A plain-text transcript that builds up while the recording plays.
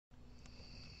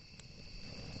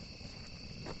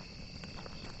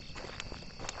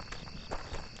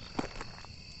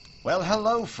Well,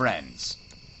 hello, friends.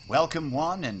 Welcome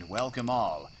one and welcome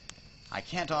all. I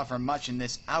can't offer much in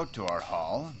this outdoor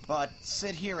hall, but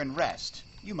sit here and rest.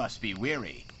 You must be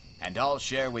weary, and I'll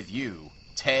share with you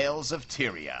Tales of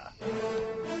Tyria.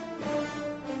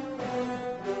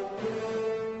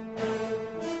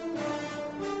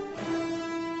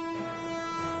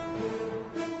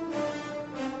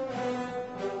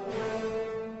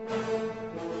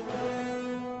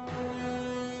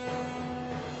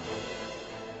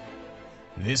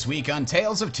 This week on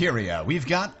Tales of Tyria, we've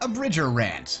got a Bridger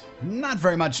rant, not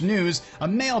very much news, a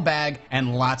mailbag,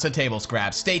 and lots of table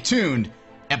scraps. Stay tuned.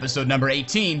 Episode number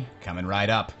 18 coming right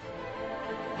up.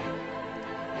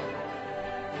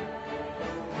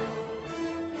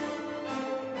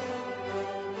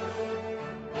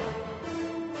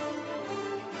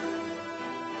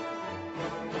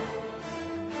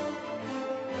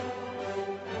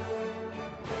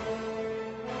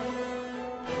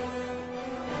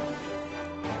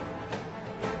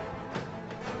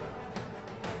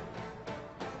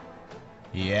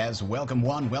 Yes, welcome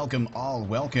one, welcome all,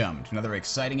 welcome to another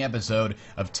exciting episode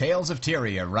of Tales of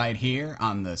Tyria right here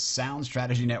on the Sound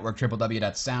Strategy Network,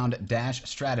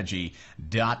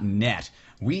 www.sound-strategy.net.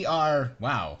 We are,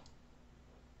 wow.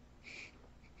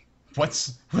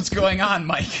 What's going on,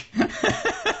 Mike?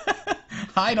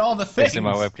 Hide all the things. Fixing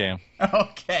my webcam.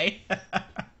 Okay.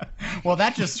 Well,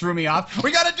 that just threw me off.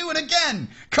 We gotta do it again!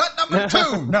 Cut number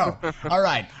 2! No. All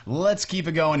right, let's keep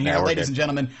it going here. Ladies and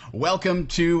gentlemen, welcome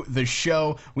to the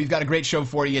show. We've got a great show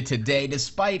for you today.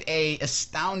 Despite a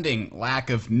astounding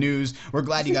lack of news, we're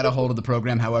glad you got a hold of the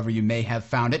program however you may have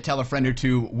found it. Tell a friend or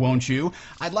two, won't you?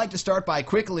 I'd like to start by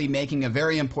quickly making a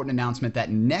very important announcement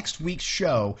that next week's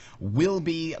show will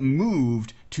be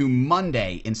moved to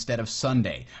Monday instead of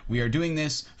Sunday. We are doing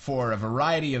this for a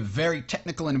variety of very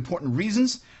technical and important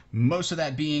reasons. Most of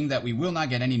that being that we will not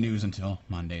get any news until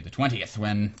Monday the 20th,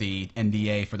 when the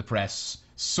NDA for the press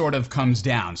sort of comes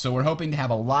down. So we're hoping to have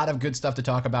a lot of good stuff to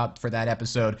talk about for that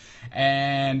episode,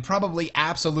 and probably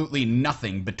absolutely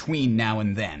nothing between now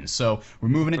and then. So we're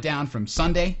moving it down from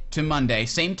Sunday to Monday,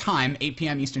 same time, 8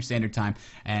 p.m. Eastern Standard Time,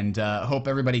 and hope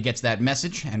everybody gets that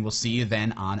message, and we'll see you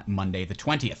then on Monday the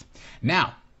 20th.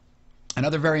 Now,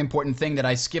 another very important thing that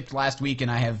I skipped last week, and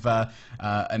I have,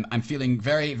 I'm feeling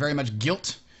very, very much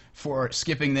guilt for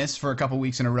skipping this for a couple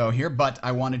weeks in a row here, but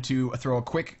I wanted to throw a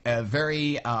quick,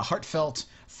 very heartfelt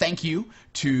thank you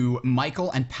to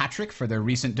Michael and Patrick for their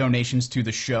recent donations to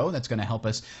the show. That's going to help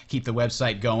us keep the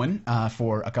website going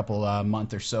for a couple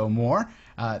month or so more.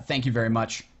 Thank you very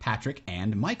much, Patrick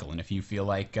and Michael. And if you feel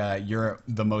like you're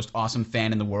the most awesome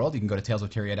fan in the world, you can go to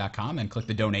talesoftyria.com and click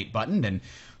the donate button, and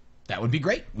that would be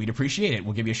great. We'd appreciate it.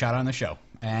 We'll give you a shout out on the show.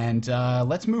 And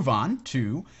let's move on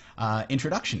to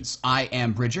introductions. I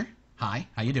am Bridger. Hi,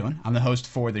 how you doing? I'm the host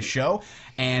for the show,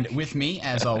 and with me,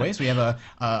 as always, we have a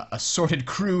assorted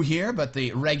crew here, but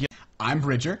the regular. I'm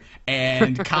Bridger,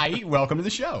 and Kai, welcome to the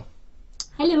show.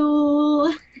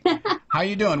 Hello. How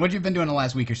you doing? What have you been doing the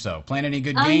last week or so? Playing any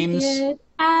good games? Good.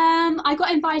 I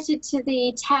got invited to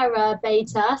the Terra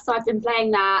beta, so I've been playing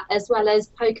that, as well as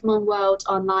Pokemon World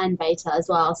Online beta as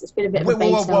well. So it's been a bit of a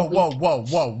beta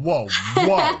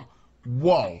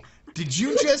Whoa. Did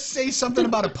you just say something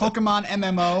about a Pokemon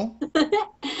MMO?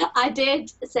 I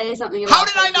did say something about How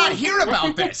did I not hear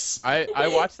about this? I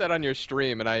watched that on your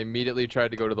stream, and I immediately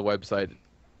tried to go to the website.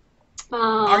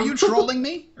 Are you trolling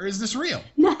me, or is this real?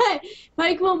 No,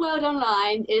 Pokemon World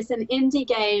Online is an indie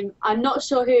game. I'm not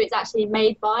sure who it's actually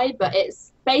made by, but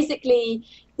it's basically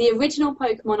the original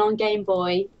Pokemon on Game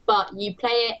Boy, but you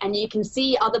play it and you can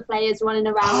see other players running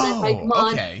around with their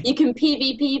Pokemon. Okay. You can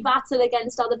PvP battle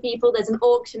against other people. There's an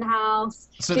auction house.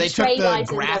 So they took the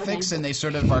graphics and they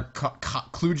sort of are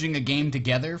kludging a game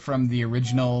together from the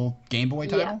original Game Boy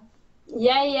title?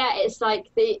 Yeah, it's like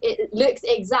it looks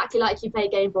exactly like you play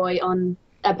Game Boy on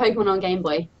Pokemon on Game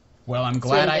Boy. Well, I'm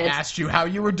glad I asked you how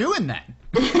you were doing that.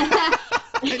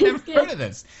 I never heard of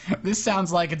this. This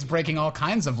sounds like it's breaking all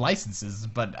kinds of licenses,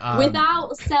 but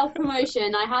without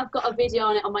self-promotion, I have got a video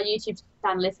on it on my YouTube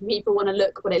channel if people want to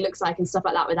look what it looks like and stuff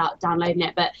like that without downloading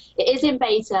it. But it is in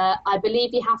beta. I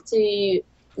believe you have to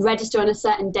register on a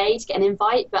certain day to get an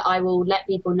invite, but I will let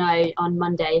people know on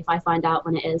Monday if I find out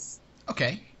when it is.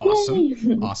 Okay,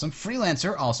 awesome. Awesome.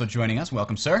 Freelancer also joining us.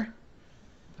 Welcome, sir.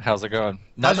 How's it going?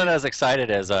 Nothing as excited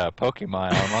as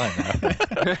Pokemon Online.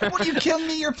 What, are you kidding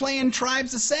me? You're playing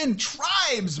Tribes Ascend.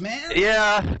 Tribes, man!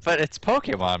 Yeah, but it's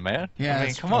Pokemon, man. Yeah, I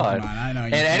mean, come on. I know.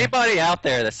 And anybody out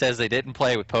there that says they didn't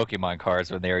play with Pokemon cards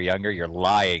when they were younger, you're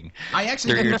lying. I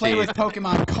actually didn't play with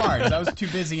Pokemon cards. I was too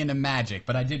busy into Magic,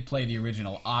 but I did play the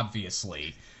original,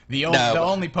 obviously. The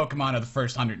only Pokemon of the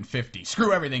first 150.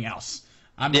 Screw everything else.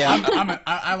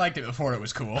 I liked it before it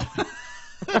was cool.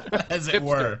 As it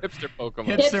were. Hipster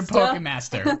Pokemon. Hipster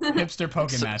Pokemaster. Hipster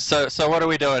Pokemaster. So what are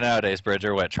we doing nowadays,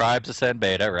 Bridger? What, Tribes Ascend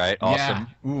Beta, right? Awesome.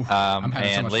 Yeah. Ooh, I'm having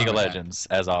so and much League fun of with Legends,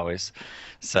 as always.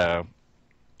 So,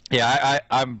 yeah,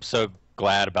 I'm so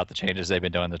glad about the changes they've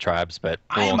been doing to the Tribes, but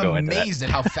we won't go into that. I am amazed at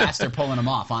how fast they're pulling them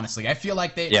off, honestly. I feel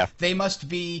like they must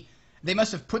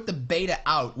have put the beta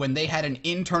out when they had an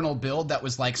internal build that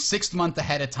was like 6 months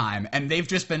ahead of time, and they've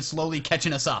just been slowly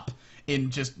catching us up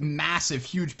in just massive,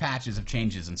 huge patches of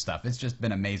changes and stuff. It's just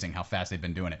been amazing how fast they've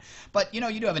been doing it. But, you know,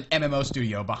 you do have an MMO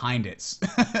studio behind it,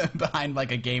 behind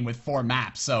like a game with 4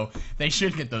 maps, so they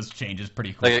should get those changes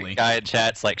pretty quickly. The guy in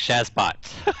chat's like, Shazbot.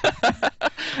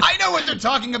 I know what they're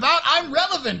talking about! I'm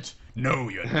relevant! No,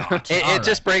 you're not. It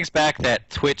just brings back that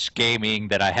Twitch gaming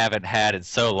that I haven't had in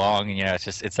so long. You know,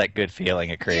 it's that good feeling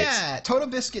it creates. Yeah, Toto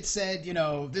Biscuit said, you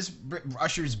know, this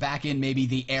ushers back in maybe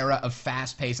the era of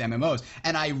fast-paced MMOs,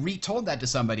 and I retold that to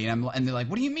somebody, and they're like,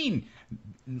 "What do you mean,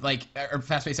 like, or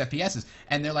fast-paced FPSs?"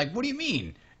 And they're like, "What do you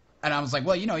mean?" And I was like,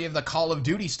 "Well, you know, you have the Call of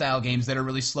Duty style games that are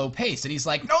really slow-paced," and he's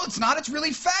like, "No, it's not. It's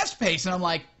really fast-paced." And I'm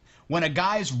like, when a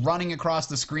guy's running across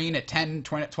the screen at 10,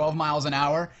 20, 12 miles an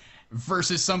hour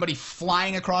versus somebody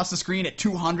flying across the screen at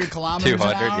 200 kilometers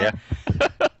an hour. Yeah.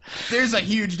 There's a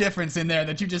huge difference in there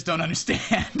that you just don't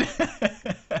understand.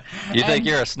 You think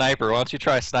you're a sniper? Why don't you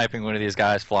try sniping one of these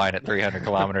guys flying at 300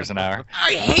 kilometers an hour?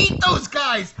 I hate those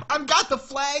guys. I've got the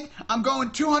flag. I'm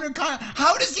going 200 kilometers.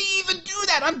 How does he even do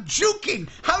that? I'm juking.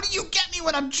 How do you get me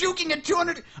when I'm juking at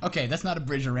 200? Okay, that's not a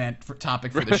Bridge or Rant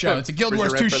topic for the show. It's a Guild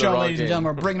Wars 2 show, ladies and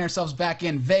gentlemen. We're bringing ourselves back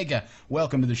in. Vega,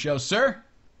 welcome to the show, sir.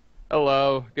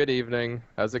 Hello. Good evening.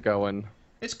 How's it going?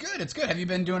 It's good. It's good. Have you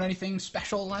been doing anything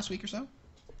special last week or so?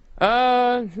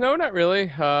 No, not really.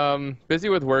 Busy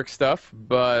with work stuff,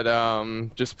 but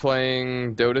just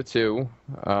playing Dota 2.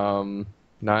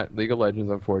 Not League of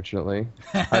Legends, unfortunately.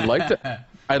 I'd like to play.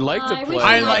 I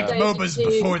liked Dota MOBAs 2.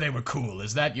 before they were cool.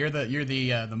 Is that you're the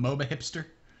MOBA hipster?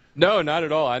 No, not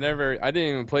at all. I didn't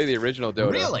even play the original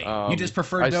Dota. Really? You just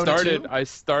preferred Dota 2? I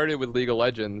started with League of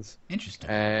Legends. Interesting.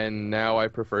 And now I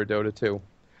prefer Dota 2.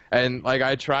 And like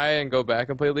I try and go back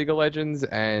and play League of Legends,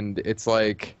 and it's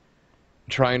like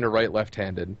trying to write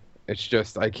left-handed. It's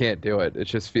just I can't do it. It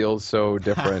just feels so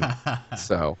different.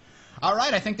 So. All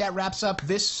right, I think that wraps up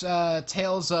this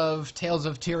Tales of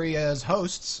Tyria's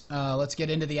hosts. Let's get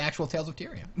into the actual Tales of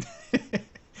Tyria.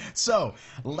 So,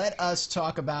 let us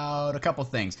talk about a couple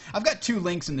things. I've got 2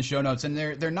 links in the show notes, and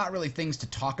they're not really things to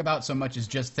talk about so much as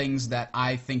just things that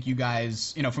I think you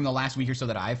guys, you know, from the last week or so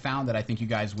that I've found that I think you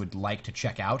guys would like to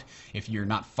check out if you're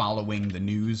not following the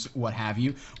news, what have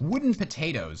you. Wooden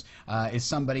Potatoes is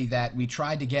somebody that we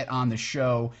tried to get on the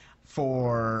show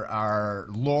for our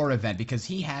lore event because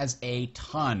he has a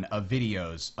ton of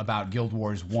videos about Guild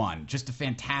Wars 1. Just a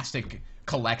fantastic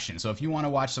collection. So if you want to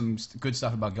watch some good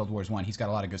stuff about Guild Wars 1, he's got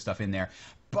a lot of good stuff in there.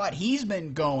 But he's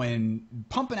been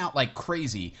pumping out like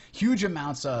crazy, huge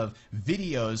amounts of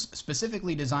videos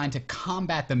specifically designed to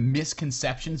combat the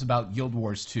misconceptions about Guild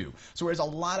Wars 2. So whereas a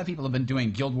lot of people have been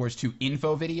doing Guild Wars 2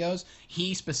 info videos,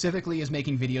 he specifically is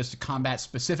making videos to combat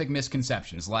specific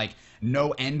misconceptions, like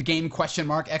no endgame ?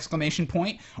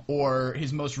 Or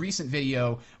his most recent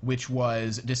video, which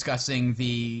was discussing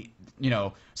the, you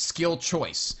know, skill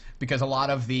choice. Because a lot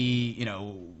of the, you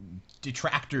know,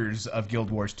 detractors of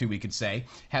Guild Wars 2, we could say,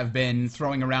 have been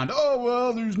throwing around, oh,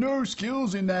 well, there's no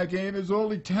skills in that game, there's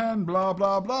only 10, blah,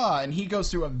 blah, blah. And he goes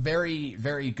through a very,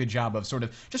 very good job of sort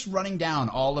of just running down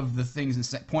all of the things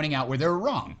and pointing out where they're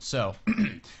wrong. So,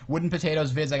 Wooden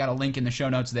Potatoes Vids, I got a link in the show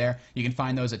notes there. You can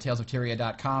find those at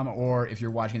talesoftyria.com, or if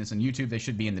you're watching this on YouTube, they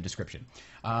should be in the description.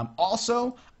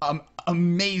 Also,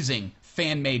 amazing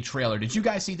fan-made trailer. Did you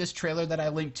guys see this trailer that I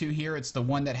linked to here? It's the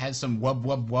one that has some wub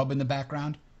wub wub in the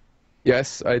background.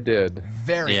 Yes, I did.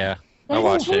 Very. Yeah, I There's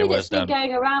watched it. It a was that's been done.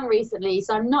 going around recently,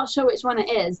 so I'm not sure which one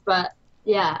it is, but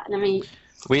yeah, I mean.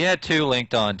 We had 2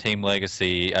 linked on Team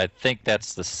Legacy. I think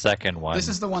that's the second one. This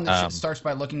is the one that starts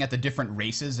by looking at the different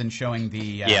races and showing the...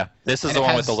 yeah, this is the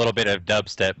one with a little bit of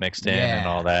dubstep mixed in and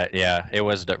all that. Yeah, it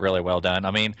was really well done.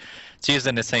 I mean, it's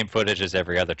using the same footage as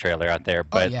every other trailer out there,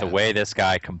 but the way this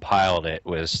guy compiled it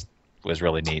was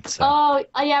really neat. So. Oh,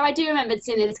 yeah, I do remember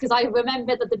seeing this because I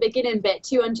remembered at the beginning bit,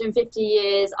 250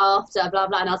 years after, blah,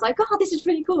 blah, and I was like, oh, this is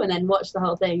pretty cool, and then watched the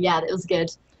whole thing. Yeah, it was good.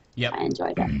 Yep. I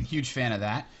enjoyed it. Huge fan of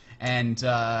that. And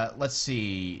let's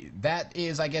see, that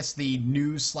is, I guess, the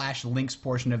news/links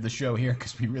portion of the show here,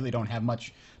 because we really don't have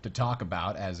much to talk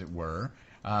about, as it were.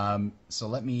 So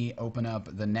let me open up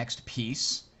the next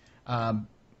piece.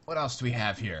 What else do we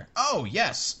have here? Oh,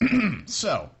 yes.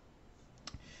 So,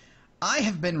 I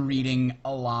have been reading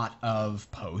a lot of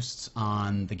posts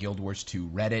on the Guild Wars 2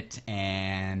 Reddit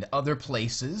and other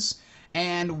places,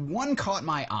 and one caught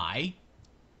my eye.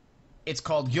 It's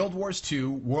called Guild Wars 2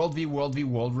 World v World v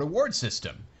World Reward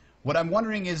System. What I'm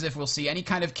wondering is if we'll see any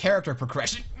kind of character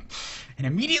progression. And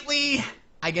immediately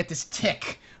I get this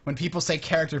tick when people say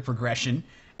character progression,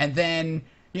 and then,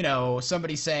 you know,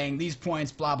 somebody saying these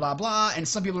points, blah, blah, blah, and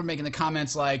some people are making the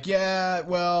comments like, yeah,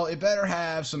 well, it better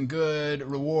have some good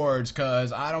rewards,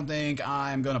 because I don't think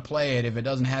I'm going to play it if it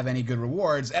doesn't have any good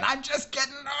rewards, and I'm just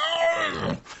getting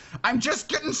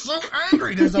so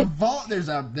angry. There's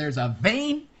a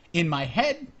vein in my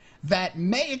head that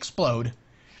may explode,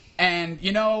 and,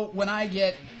 you know, when I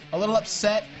get a little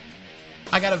upset,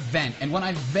 I gotta vent, and when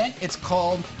I vent, it's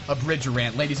called a bridge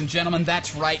rant, ladies and gentlemen.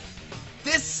 That's right.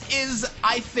 This is,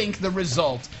 I think, the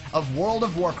result of World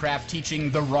of Warcraft teaching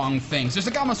the wrong things. There's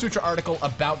a Gama Sutra article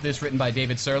about this written by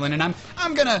David Serlin, and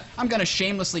I'm gonna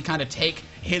shamelessly kind of take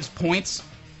his points.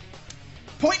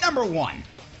 Point number 1: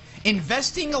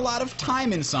 investing a lot of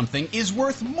time in something is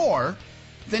worth more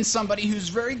than somebody who's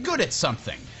very good at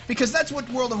something, because that's what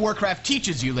World of Warcraft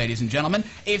teaches you, ladies and gentlemen.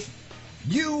 If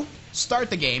you start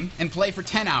the game and play for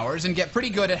 10 hours and get pretty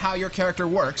good at how your character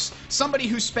works, somebody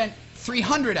who spent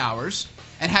 300 hours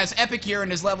and has epic gear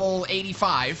and is level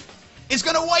 85 is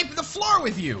going to wipe the floor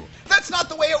with you. That's not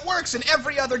the way it works in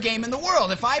every other game in the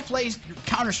world. If I play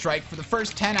Counter-Strike for the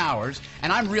first 10 hours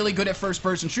and I'm really good at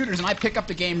first-person shooters and I pick up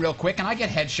the game real quick and I get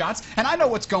headshots and I know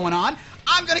what's going on,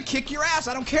 I'm going to kick your ass.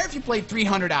 I don't care if you played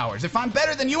 300 hours. If I'm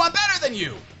better than you, I'm better than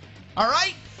you. All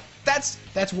right?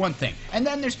 That's one thing. And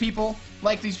then there's people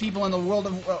like these people in the World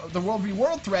v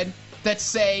World thread that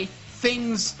say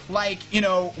things like, you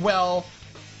know, well,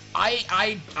 I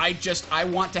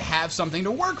want to have something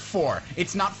to work for.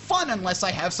 It's not fun unless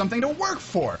I have something to work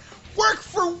for. Work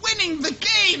for winning the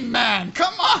game, man!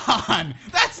 Come on!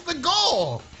 That's the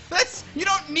goal! You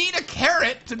don't need a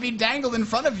carrot to be dangled in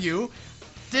front of you.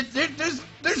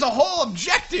 There's a whole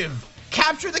objective.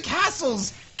 Capture the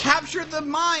castles, capture the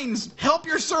mines, help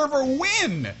your server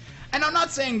win. And I'm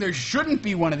not saying there shouldn't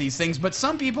be one of these things, but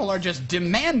some people are just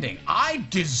demanding. I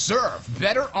deserve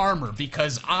better armor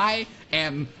because I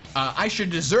should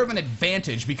deserve an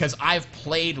advantage because I've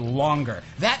played longer.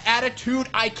 That attitude,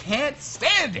 I can't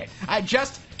stand it. I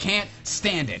just can't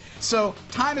stand it. So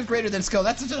time is greater than skill.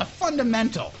 That's just a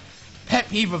fundamental pet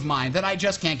peeve of mine that I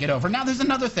just can't get over. Now there's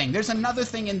another thing. There's another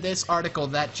thing in this article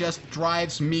that just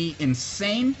drives me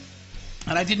insane.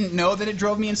 And I didn't know that it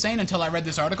drove me insane until I read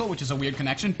this article, which is a weird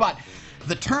connection. But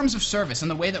the terms of service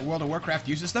and the way that World of Warcraft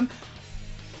uses them,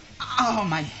 oh,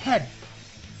 my head.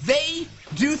 They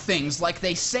do things like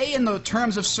they say in the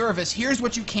terms of service, here's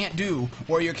what you can't do,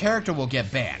 or your character will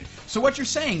get banned. So what you're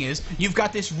saying is, you've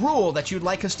got this rule that you'd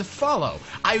like us to follow.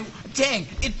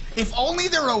 If only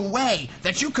there were a way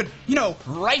that you could, you know,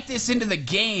 write this into the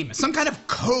game, some kind of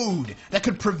code that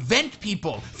could prevent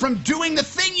people from doing the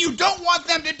thing you don't want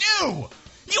them to do.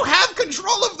 You have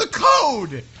control of the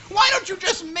code. Why don't you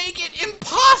just make it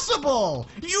impossible?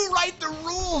 You write the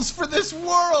rules for this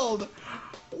world.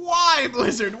 Why,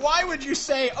 Blizzard? Why would you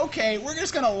say, okay, we're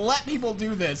just gonna let people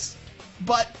do this,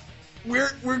 but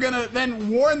we're gonna then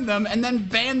warn them and then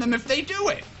ban them if they do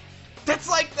it? That's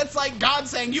like God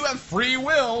saying you have free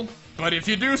will, but if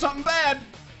you do something bad,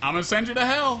 I'm gonna send you to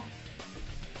hell.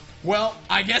 Well,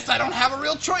 I guess I don't have a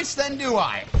real choice then, do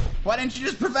I? Why didn't you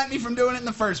just prevent me from doing it in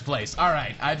the first place?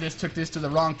 Alright, I just took this to the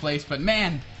wrong place, but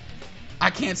man, I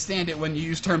can't stand it when you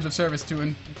use terms of service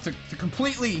to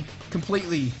completely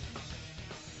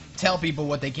tell people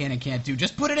what they can and can't do.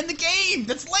 Just put it in the game!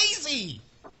 That's lazy!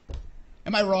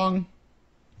 Am I wrong?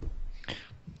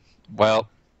 Well,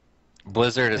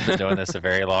 Blizzard has been doing this a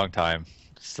very long time,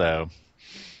 so...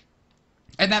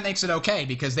 And that makes it okay,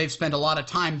 because they've spent a lot of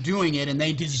time doing it, and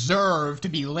they deserve to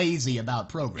be lazy about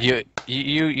programming.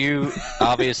 You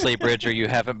obviously, Bridger, you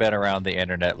haven't been around the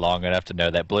internet long enough to know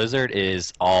that Blizzard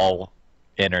is all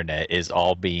internet, is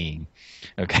all being.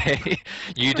 Okay,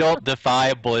 you don't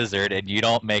defy Blizzard and you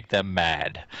don't make them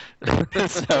mad.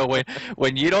 So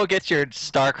when you don't get your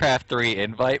StarCraft 3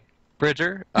 invite,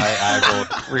 Bridger, I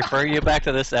will refer you back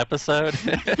to this episode.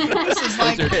 This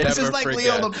is like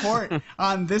Leo Laporte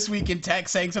on This Week in Tech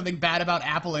saying something bad about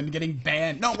Apple and getting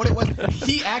banned. No, what it was,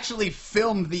 he actually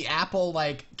filmed the Apple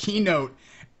keynote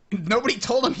Nobody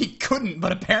told him he couldn't,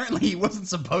 but apparently he wasn't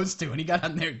supposed to, and he got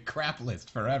on their crap list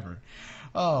forever.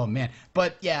 Oh, man.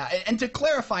 But, yeah, and to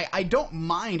clarify, I don't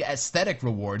mind aesthetic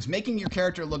rewards. Making your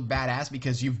character look badass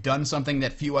because you've done something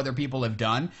that few other people have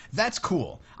done, that's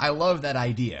cool. I love that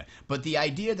idea. But the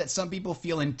idea that some people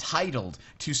feel entitled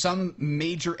to some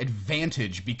major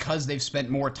advantage because they've spent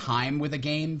more time with a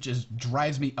game just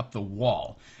drives me up the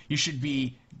wall. You should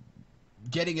be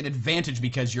getting an advantage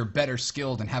because you're better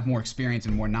skilled and have more experience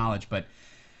and more knowledge, but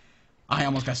I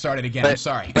almost got started again. I'm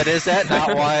sorry. But is that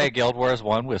not why Guild Wars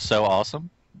 1 was so awesome?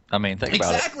 I mean, think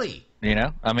about it. Exactly. You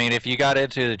know? I mean, if you got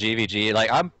into the GVG, like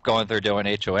I'm going through doing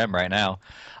HOM right now.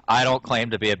 I don't claim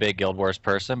to be a big Guild Wars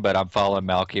person, but I'm following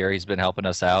Malkier. He's been helping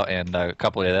us out, and a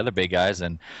couple of the other big guys.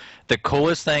 And the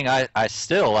coolest thing I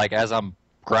still, like, as I'm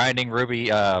grinding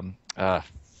Ruby, I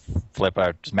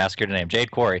just massacred the name,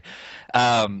 Jade Quarry,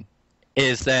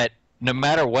 is that no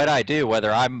matter what I do,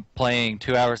 whether I'm playing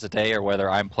 2 hours a day or whether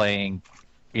I'm playing,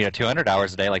 200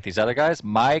 hours a day like these other guys,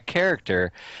 my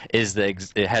character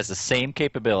it has the same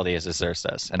capability as Xerxes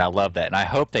does, and I love that. And I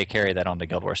hope they carry that on to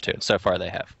Guild Wars 2. So far, they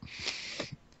have.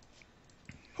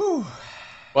 Whew.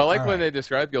 Well, I like when they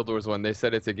described Guild Wars 1, they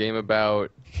said it's a game about,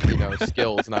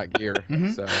 skills, not gear.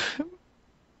 Mm-hmm. So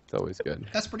it's always good.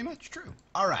 That's pretty much true.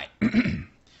 All right.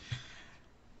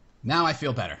 Now I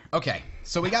feel better. Okay,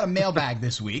 so we got a mailbag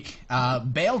this week.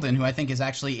 Bailden, who I think is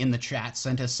actually in the chat,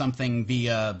 sent us something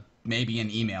via maybe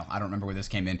an email. I don't remember where this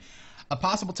came in. A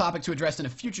possible topic to address in a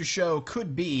future show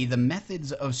could be the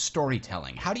methods of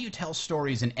storytelling. How do you tell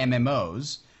stories in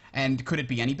MMOs, and could it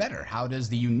be any better? How does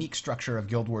the unique structure of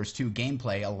Guild Wars 2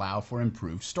 gameplay allow for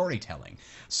improved storytelling?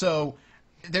 So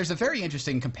there's a very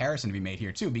interesting comparison to be made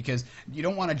here, too, because you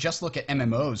don't want to just look at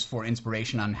MMOs for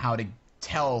inspiration on how to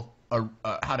tell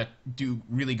how to do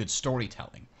really good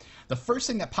storytelling. The first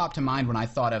thing that popped to mind when I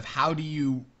thought of how do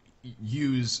you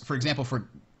use, for example,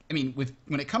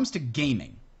 when it comes to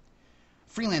gaming,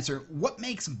 Freelancer, what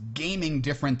makes gaming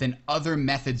different than other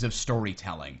methods of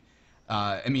storytelling?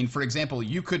 For example,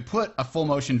 you could put a full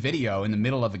motion video in the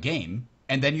middle of a game,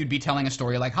 and then you'd be telling a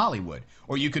story like Hollywood.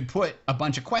 Or you could put a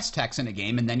bunch of quest text in a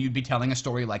game, and then you'd be telling a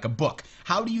story like a book.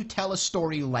 How do you tell a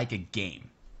story like a game?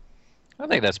 I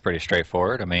think that's pretty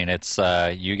straightforward. I mean, it's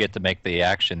you get to make the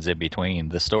actions in between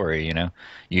the story.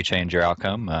 You change your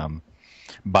outcome.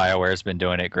 BioWare's been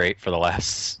doing it great for the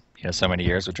last so many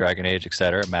years with Dragon Age,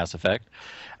 etc., Mass Effect.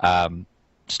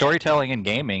 Storytelling in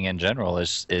gaming in general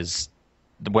is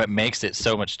what makes it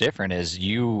so much different. Is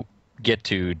you get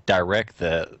to direct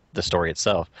the story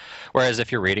itself. Whereas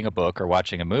if you're reading a book or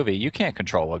watching a movie, you can't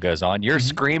control what goes on. You're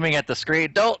screaming at the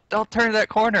screen, don't turn that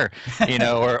corner,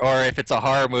 or if it's a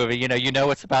horror movie, you know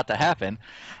what's about to happen.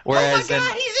 Whereas oh my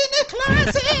God, he's in the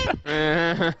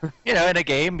closet! In a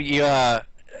game,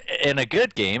 in a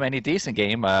good game, any decent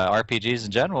game, RPGs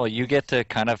in general, you get to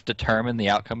kind of determine the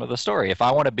outcome of the story. If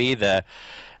I want to be the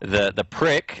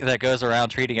prick that goes around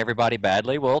treating everybody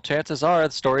badly, well, chances are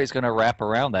the story is going to wrap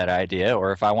around that idea.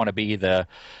 Or if I want to be the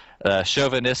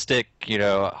chauvinistic,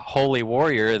 holy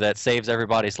warrior that saves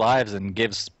everybody's lives and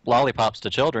gives lollipops to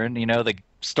children, the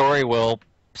story will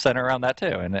center around that too,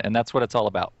 and that's what it's all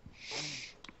about.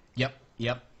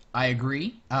 Yep, I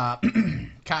agree.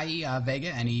 Kai,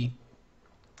 Vega, any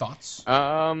thoughts?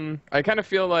 I kind of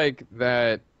feel like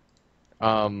that.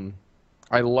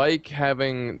 I like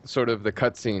having sort of the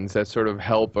cutscenes that sort of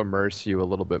help immerse you a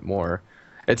little bit more.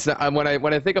 It's not, when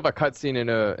I think of a cutscene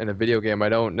in a video game, I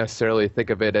don't necessarily think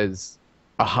of it as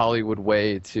a Hollywood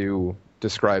way to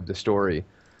describe the story,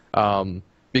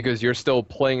 because you're still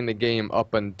playing the game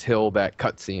up until that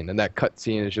cutscene, and that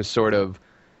cutscene is just sort of,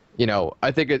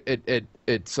 I think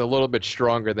it's a little bit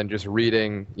stronger than just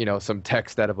reading, some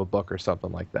text out of a book or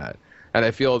something like that. And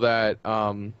I feel that,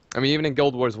 even in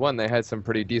Guild Wars 1, they had some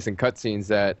pretty decent cutscenes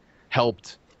that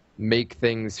helped make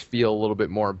things feel a little bit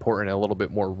more important and a little bit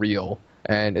more real.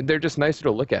 And they're just nicer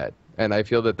to look at. And I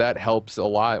feel that helps a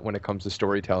lot when it comes to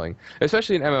storytelling,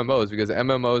 especially in MMOs, because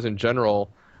MMOs in general,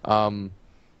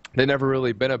 they've never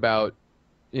really been about,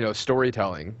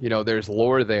 storytelling. There's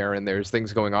lore there and there's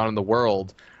things going on in the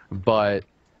world, but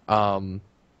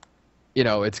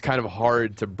it's kind of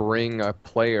hard to bring a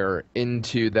player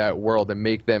into that world and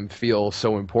make them feel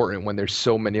so important when there's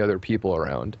so many other people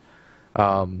around.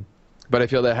 But I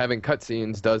feel that having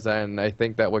cutscenes does that, and I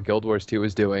think that what Guild Wars 2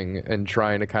 is doing and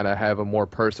trying to kind of have a more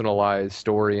personalized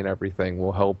story and everything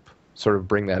will help sort of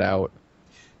bring that out.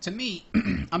 To me,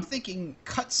 I'm thinking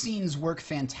cutscenes work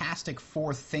fantastic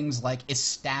for things like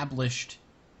established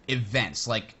events,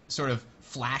 like sort of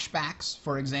flashbacks,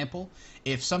 for example.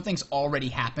 If something's already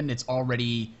happened, it's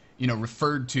already,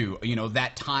 referred to,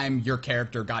 that time your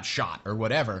character got shot or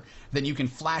whatever, then you can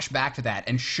flash back to that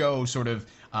and show sort of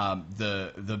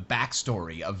the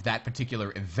backstory of that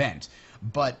particular event.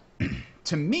 But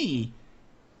to me,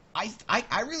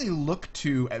 I really look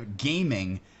to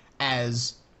gaming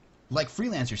as, like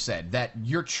Freelancer said, that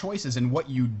your choices and what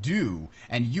you do,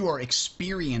 and you are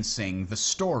experiencing the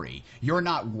story. You're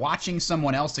not watching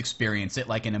someone else experience it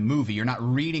like in a movie. You're not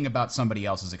reading about somebody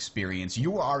else's experience.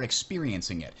 You are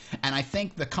experiencing it. And I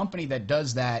think the company that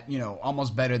does that,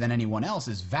 almost better than anyone else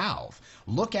is Valve.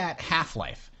 Look at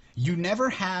Half-Life. You never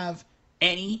have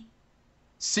any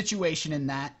situation in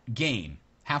that game,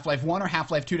 Half-Life 1 or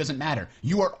Half-Life 2 doesn't matter.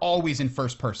 You are always in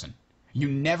first person. You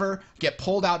never get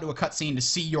pulled out to a cutscene to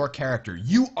see your character.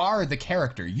 You are the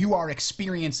character. You are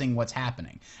experiencing what's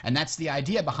happening. And that's the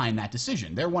idea behind that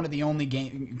decision. They're one of the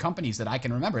only companies that I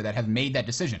can remember that have made that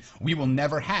decision. We will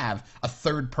never have a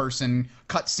third-person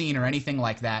cutscene or anything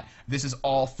like that. This is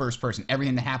all first person,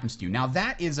 everything that happens to you. Now,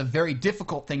 that is a very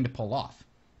difficult thing to pull off.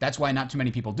 That's why not too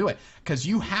many people do it, because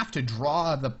you have to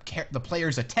draw the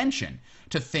player's attention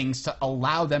to things to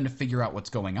allow them to figure out what's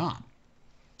going on.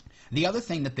 The other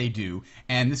thing that they do,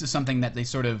 and this is something that they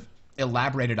sort of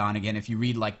elaborated on again, if you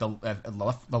read like the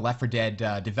Left 4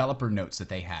 Dead developer notes that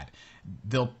they had,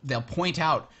 they'll point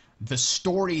out the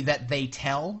story that they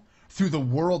tell through the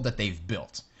world that they've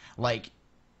built. Like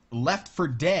Left 4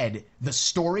 Dead, the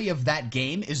story of that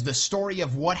game is the story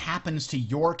of what happens to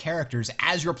your characters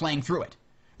as you're playing through it.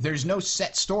 There's no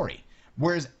set story.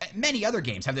 Whereas many other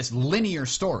games have this linear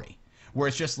story where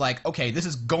it's just like, okay, this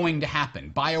is going to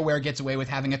happen. BioWare gets away with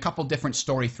having a couple different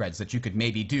story threads that you could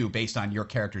maybe do based on your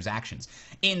character's actions.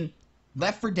 In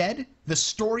Left 4 Dead, the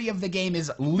story of the game is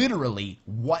literally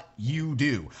what you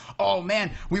do. Oh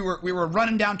man, we were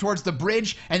running down towards the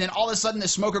bridge, and then all of a sudden the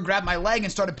smoker grabbed my leg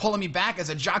and started pulling me back as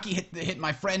a jockey hit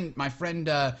my friend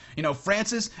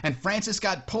Francis, and Francis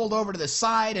got pulled over to the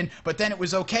side, but then it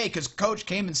was okay because Coach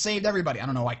came and saved everybody. I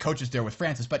don't know why Coach is there with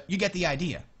Francis, but you get the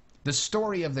idea. The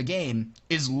story of the game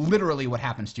is literally what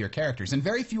happens to your characters, and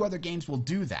very few other games will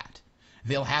do that.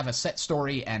 They'll have a set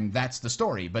story, and that's the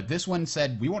story. But this one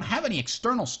said, we won't have any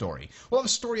external story. We'll have a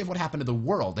story of what happened to the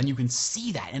world, and you can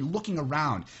see that. And looking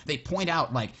around, they point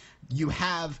out, like, you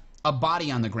have a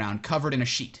body on the ground covered in a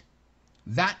sheet.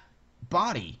 That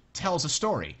body tells a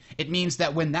story. It means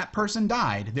that when that person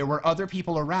died, there were other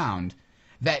people around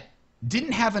that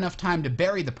didn't have enough time to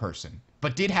bury the person,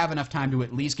 but did have enough time to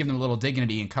at least give them a little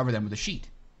dignity and cover them with a sheet.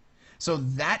 So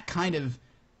that kind of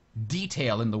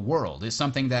detail in the world is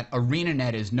something that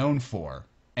ArenaNet is known for,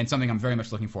 and something I'm very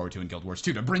much looking forward to in Guild Wars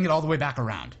 2, to bring it all the way back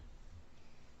around.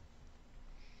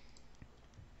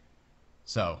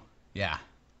 So, yeah.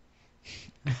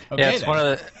 Okay, yeah, it's one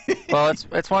of the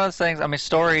it's one of those things. I mean,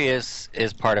 story is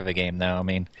part of a game, though. I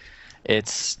mean,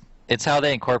 it's how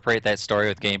they incorporate that story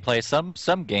with gameplay.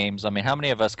 Some games, I mean, how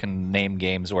many of us can name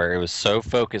games where it was so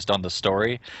focused on the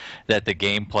story that the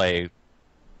gameplay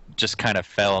just kind of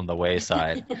fell on the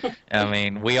wayside? I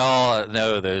mean, we all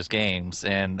know those games,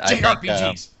 and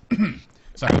JRPGs.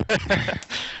 Sorry.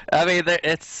 I mean,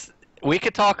 we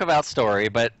could talk about story,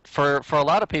 but for a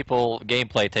lot of people,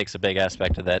 gameplay takes a big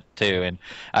aspect of that too. And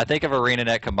I think if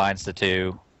ArenaNet combines the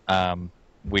two,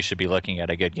 we should be looking at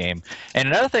a good game. And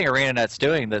another thing ArenaNet's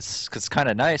doing that's kind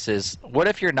of nice is, what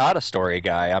if you're not a story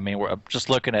guy? I mean, we're just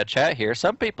looking at chat here.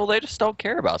 Some people, they just don't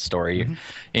care about story.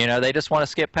 Mm-hmm. They just want to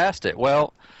skip past it.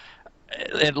 Well,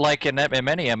 like in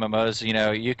many MMOs,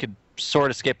 you could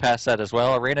sort of skip past that as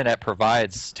well. ArenaNet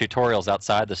provides tutorials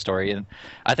outside the story, and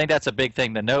I think that's a big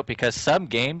thing to note, because some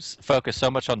games focus so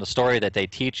much on the story that they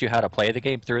teach you how to play the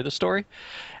game through the story.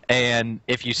 And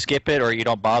if you skip it or you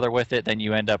don't bother with it, then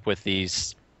you end up with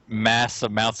these mass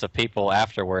amounts of people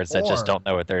afterwards that just don't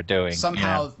know what they're doing.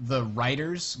 Somehow the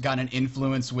writers got an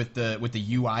influence with the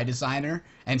UI designer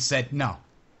and said, no,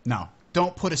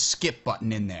 don't put a skip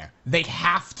button in there. They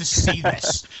have to see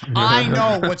this. I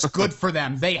know what's good for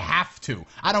them. They have to.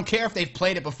 I don't care if they've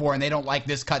played it before and they don't like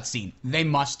this cutscene. They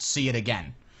must see it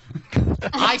again.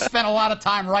 I spent a lot of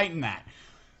time writing that.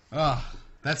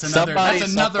 That's another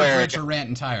bridge to Rant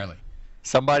entirely.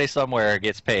 Somebody somewhere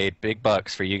gets paid big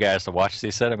bucks for you guys to watch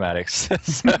these cinematics.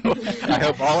 So I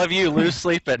hope all of you lose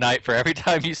sleep at night for every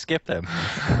time you skip them.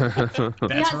 That's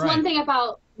right. One thing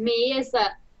about me is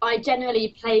that I generally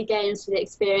play games for the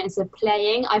experience of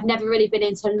playing. I've never really been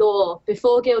into lore.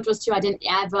 Before Guild Wars 2, I didn't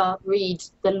ever read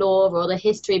the lore or the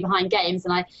history behind games,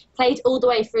 and I played all the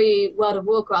way through World of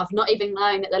Warcraft, not even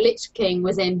knowing that the Lich King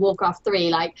was in Warcraft 3.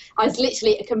 Like, I was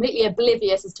literally completely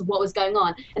oblivious as to what was going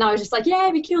on, and I was just like, yeah,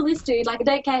 we kill this dude. Like, I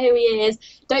don't care who he is,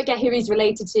 don't care who he's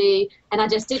related to, and I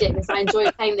just did it because I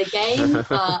enjoyed playing the game.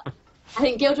 But I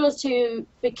think Guild Wars 2,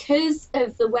 because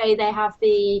of the way they have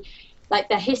the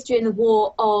history and the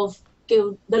war of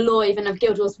the lore even of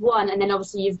Guild Wars 1, and then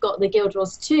obviously you've got the Guild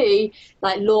Wars 2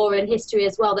 lore and history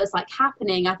as well that's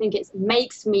happening. I think it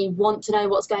makes me want to know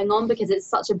what's going on, because it's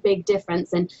such a big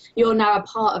difference, and you're now a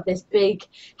part of this big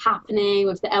happening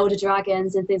with the Elder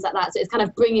Dragons and things like that. So it's kind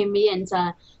of bringing me in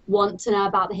to want to know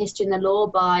about the history and the lore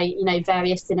by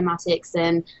various cinematics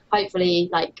and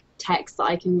hopefully text that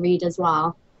I can read as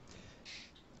well.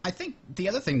 I think the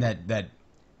other thing that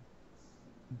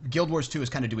Guild Wars 2 is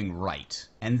kind of doing right,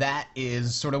 and that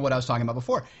is sort of what I was talking about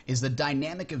before, is the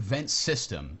dynamic event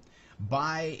system,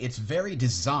 by its very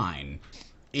design,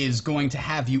 is going to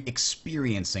have you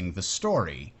experiencing the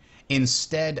story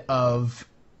instead of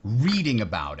reading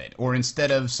about it, or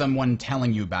instead of someone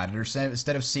telling you about it, or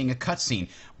instead of seeing a cutscene.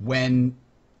 When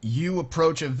you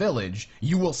approach a village,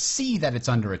 you will see that it's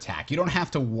under attack. You don't have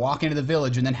to walk into the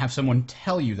village and then have someone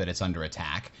tell you that it's under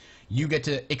attack. You get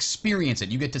to experience it.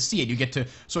 You get to see it. You get to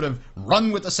sort of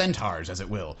run with the centaurs, as it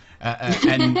will.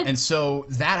 And so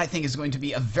that, I think, is going to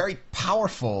be a very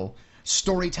powerful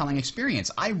storytelling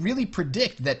experience. I really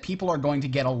predict that people are going to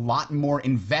get a lot more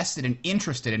invested and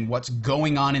interested in what's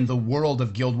going on in the world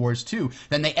of Guild Wars 2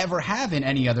 than they ever have in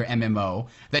any other MMO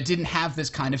that didn't have this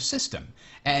kind of system.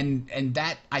 And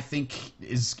that, I think,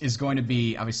 is going to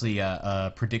be, obviously,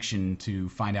 a prediction to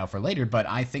find out for later, but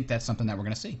I think that's something that we're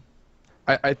going to see.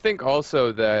 I think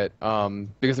also that,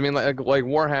 because I mean, like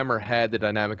Warhammer had the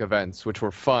dynamic events, which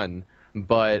were fun,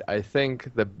 but I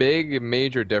think the big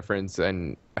major difference,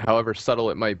 and however subtle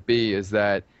it might be, is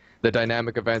that the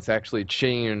dynamic events actually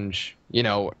change,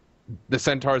 the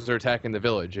centaurs are attacking the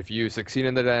village. If you succeed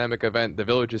in the dynamic event, the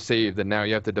village is saved, and now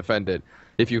you have to defend it.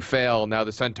 If you fail, now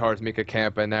the centaurs make a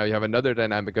camp, and now you have another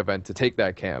dynamic event to take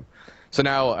that camp. So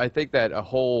now I think that a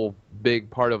whole big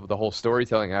part of the whole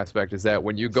storytelling aspect is that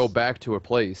when you go back to a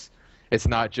place, it's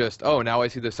not just, oh, now I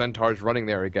see the centaurs running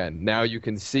there again. Now you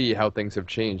can see how things have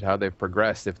changed, how they've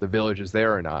progressed, if the village is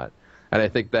there or not. And I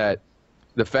think that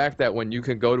the fact that when you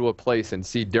can go to a place and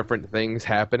see different things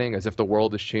happening as if the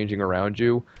world is changing around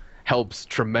you helps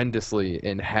tremendously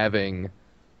in having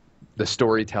the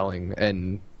storytelling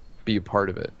and be a part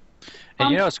of it.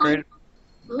 And it's great.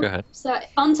 Go ahead. So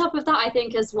on top of that, I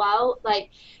think as well,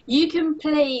 you can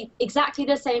play exactly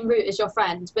the same route as your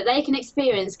friend, but they can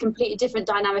experience completely different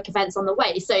dynamic events on the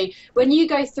way. So when you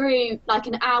go through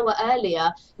an hour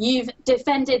earlier, you've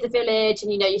defended the village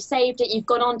and you saved it, you've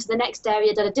gone on to the next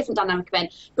area, done a different dynamic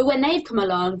event. But when they've come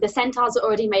along, the centaurs have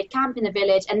already made camp in the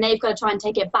village and they've got to try and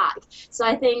take it back. So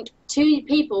I think two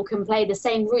people can play the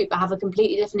same route but have a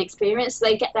completely different experience. So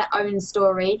they get their own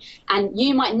story, and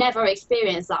you might never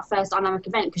experience that first dynamic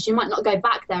event because you might not go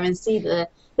back there and see the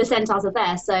centaurs are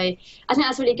there. So I think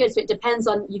that's really good. So it depends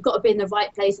on, you've got to be in the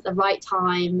right place at the right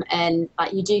time, and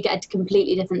you do get a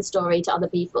completely different story to other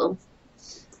people.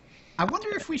 I wonder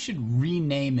if we should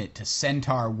rename it to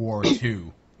Centaur War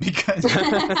 2. Because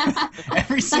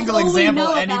every single example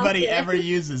anybody ever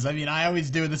uses, I mean, I always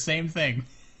do the same thing.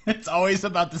 It's always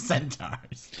about the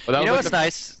centaurs. Well, what's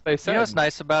nice? What's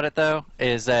nice about it, though,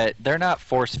 is that they're not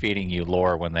force-feeding you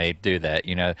lore when they do that.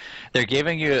 They're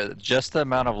giving you just the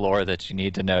amount of lore that you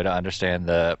need to know to understand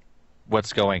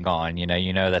what's going on. You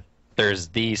know that there's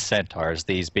these centaurs,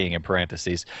 these being in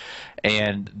parentheses,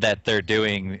 and that they're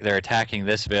attacking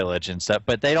this village and stuff.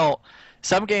 But they don't.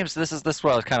 Some games, this is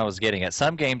what I kind of was getting at.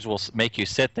 Some games will make you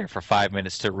sit there for 5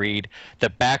 minutes to read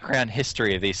the background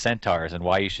history of these centaurs and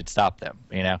why you should stop them.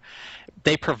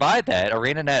 They provide that.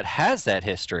 ArenaNet has that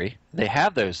history. They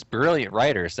have those brilliant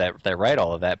writers that write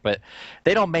all of that, but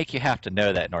they don't make you have to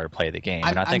know that in order to play the game.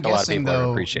 And I think a lot of people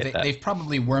would appreciate that. They've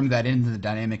probably wormed that into the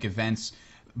dynamic events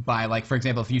by, for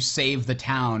example, if you save the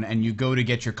town and you go to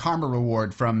get your karma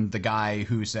reward from the guy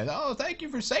who said, oh, thank you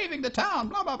for saving the town,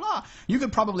 blah, blah, blah, you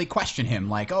could probably question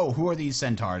him, oh, who are these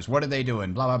centaurs? What are they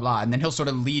doing? Blah, blah, blah. And then he'll sort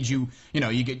of lead you,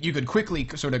 you could quickly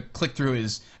sort of click through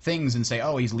his things and say,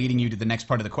 oh, he's leading you to the next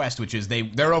part of the quest, which is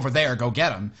they're over there, go get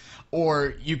them.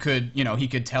 Or you could, he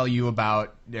could tell you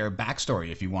about their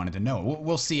backstory if you wanted to know.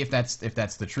 We'll see if that's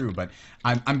the true, but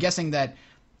I'm guessing that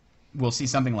we'll see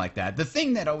something like that. The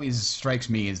thing that always strikes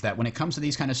me is that when it comes to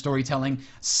these kind of storytelling,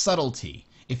 subtlety.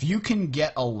 If you can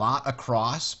get a lot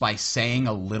across by saying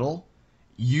a little,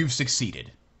 you've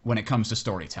succeeded when it comes to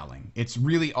storytelling. It's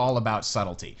really all about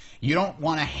subtlety. You don't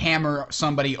want to hammer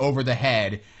somebody over the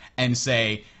head and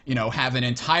say, have an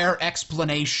entire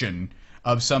explanation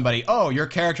of somebody, oh, your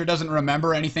character doesn't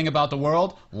remember anything about the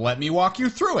world? Let me walk you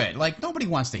through it. Nobody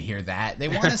wants to hear that. They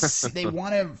want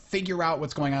to figure out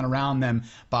what's going on around them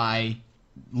by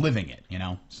living it,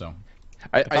 So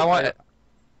Go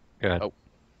ahead.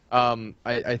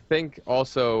 I think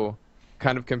also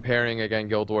kind of comparing again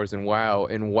Guild Wars and WoW.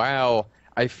 In WoW,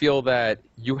 I feel that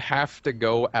you have to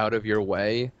go out of your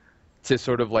way to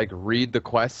sort of like read the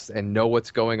quests and know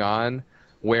what's going on,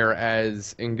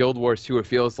 whereas in Guild Wars 2 it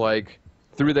feels like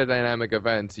through the dynamic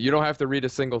events you don't have to read a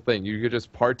single thing. You could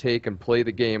just partake and play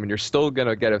the game and you're still going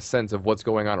to get a sense of what's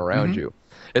going on around you.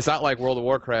 It's not like World of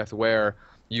Warcraft where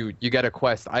you get a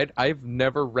quest. I've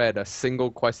never read a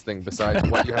single quest thing besides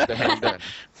what you have to hand in.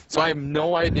 So I have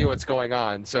no idea what's going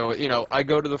on. So, you know, I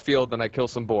go to the field and I kill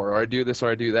some boar, or I do this or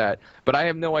I do that. But I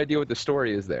have no idea what the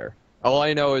story is there. All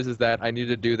I know is that I need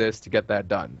to do this to get that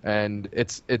done. And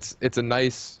it's a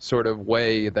nice sort of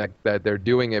way that they're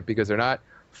doing it, because they're not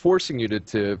forcing you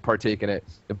to partake in it.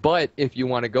 But if you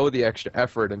want to go the extra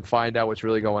effort and find out what's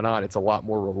really going on, it's a lot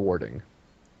more rewarding.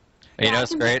 Yeah, you know,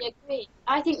 it's great. Agree.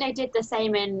 I think they did the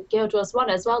same in Guild Wars 1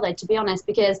 as well, though, to be honest,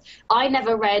 because I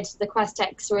never read the quest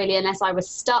text really unless I was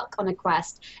stuck on a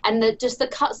quest. And just the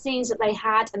cutscenes that they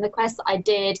had and the quests that I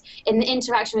did in the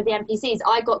interaction with the NPCs,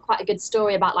 I got quite a good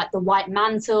story about like the White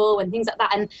Mantle and things like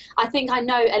that. And I think I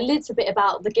know a little bit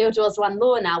about the Guild Wars 1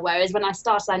 lore now, whereas when I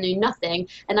started I knew nothing,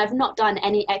 and I've not done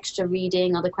any extra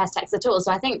reading or the quest text at all.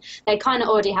 So I think they kind of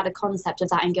already had a concept of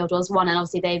that in Guild Wars 1, and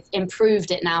obviously they've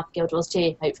improved it now for Guild Wars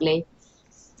 2, hopefully.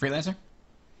 Freelancer?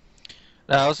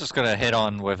 No, I was just going to hit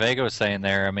on what Vega was saying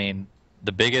there. I mean,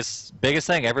 the biggest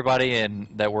thing everybody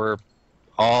that we're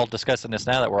all discussing this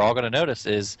now that we're all going to notice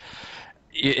is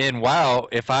in WoW,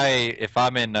 if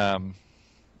I'm in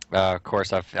of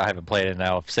course I haven't played it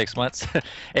now 6 months.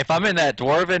 If I'm in that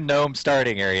dwarven gnome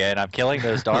starting area and I'm killing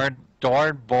those darn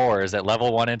boars at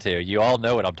level 1 and 2, you all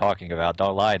know what I'm talking about.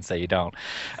 Don't lie and say you don't.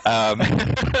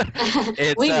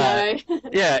 We know.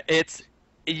 Yeah, it's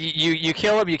you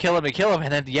kill him,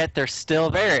 and then yet they're still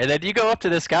there. And then you go up to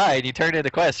this guy and you turn in the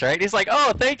quest, right? And he's like,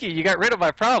 "Oh, thank you, you got rid of my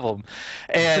problem."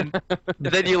 And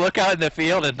then you look out in the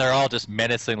field and they're all just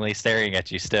menacingly staring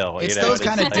at you still. It's you know? those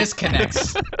kind of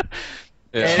disconnects.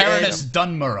 Tyrannus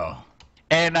Dunmurrow.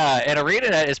 And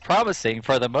ArenaNet is promising,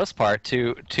 for the most part,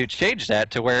 to change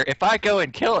that to where if I go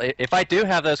and if I do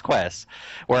have those quests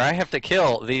where I have to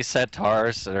kill these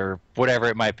centaurs or whatever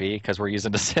it might be, because we're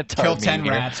using the centaur. Kill 10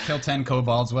 rats, kill 10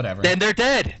 kobolds, whatever. Then they're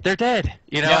dead. They're dead.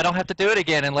 You know, I don't have to do it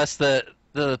again unless the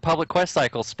public quest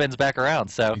cycle spins back around.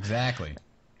 So exactly.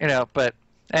 You know, but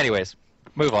anyways,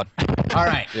 move on. All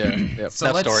right.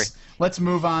 So let's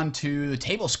move on to the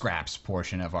table scraps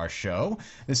portion of our show.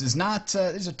 This is not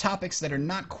these are topics that are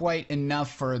not quite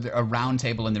enough for a round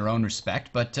table in their own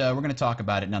respect, but we're going to talk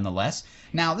about it nonetheless.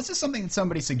 Now, this is something that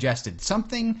somebody suggested,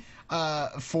 something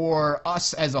for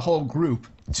us as a whole group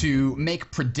to make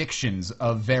predictions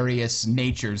of various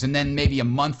natures, and then maybe a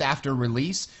month after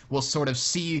release, we'll sort of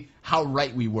see how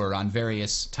right we were on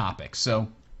various topics. So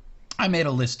I made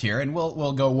a list here, and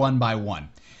we'll go one by one.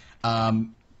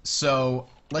 So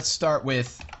let's start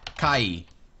with Kai.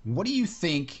 What do you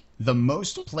think the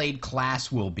most played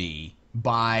class will be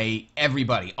by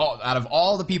everybody? Out of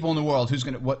all the people in the world,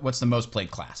 what's the most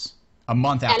played class? A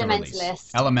month after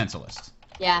release. Elementalist.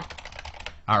 Yeah.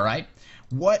 All right.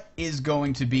 What is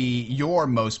going to be your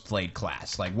most played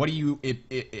class? Like, what do you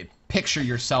picture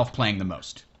yourself playing the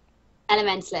most?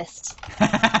 Elementalist.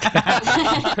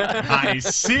 I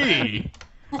see.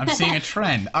 I'm seeing a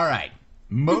trend. All right.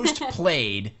 Most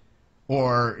played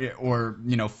or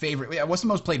you know, favorite. What's the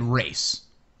most played race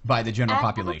by the general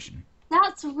population?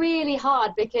 That's really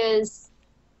hard because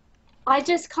I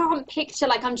just can't picture.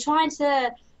 Like, I'm trying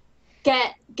to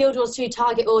get Guild Wars 2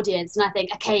 target audience, and I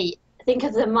think, okay, think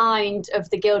of the mind of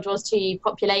the Guild Wars 2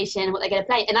 population and what they're going to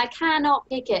play, and I cannot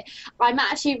pick it. I'm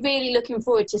actually really looking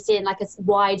forward to seeing like a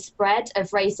widespread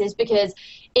of races, because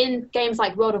in games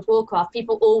like World of Warcraft,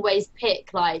 people always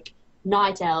pick like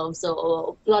Night Elves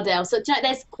or Blood Elves. So you know,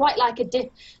 there's quite like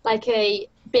a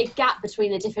big gap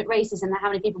between the different races and how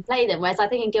many people play them. Whereas I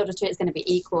think in Guild Wars 2 it's going to be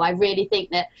equal. I really think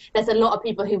that there's a lot of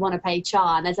people who want to play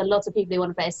Char, and there's a lot of people who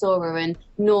want to play Sora and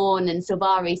Norn and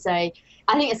Sylvari. So I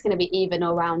think it's going to be even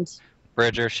all round.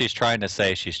 Bridger, she's trying to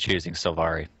say she's choosing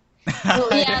Sylvari. Well,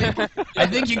 yeah. I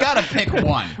think you got to pick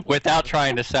one. Without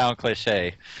trying to sound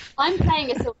cliche. I'm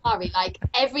playing a Sylvari. Like,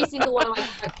 every single one of my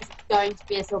characters is going to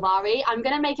be a Sylvari. I'm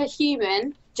going to make a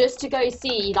human just to go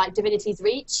see, like, Divinity's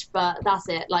Reach, but that's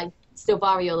it. Like,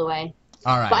 Sylvari all the way.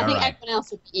 All right, but I think everyone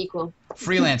else would be equal.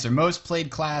 Freelancer, most played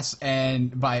class,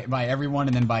 and by everyone,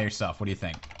 and then by yourself. What do you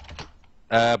think?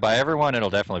 By everyone,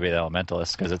 it'll definitely be the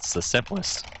Elementalist, because it's the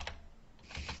simplest.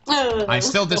 I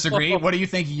still disagree. What do you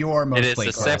think your most played class is? It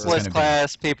is the simplest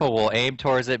class. People will aim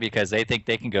towards it because they think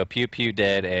they can go pew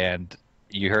dead, and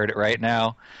you heard it right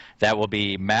now. That will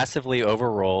be massively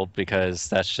overrolled because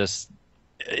that's just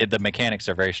the mechanics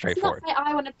are very straightforward. It's not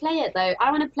I want to play it though.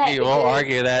 I want to play it. You will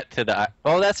argue that to the.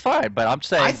 Oh, that's fine, but I'm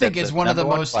saying I think it's one of the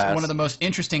one of the most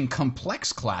interesting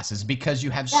complex classes because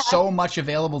you have so much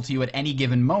available to you at any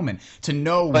given moment to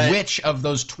know which of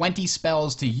those 20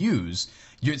 spells to use.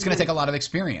 It's going to take a lot of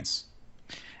experience.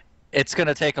 It's going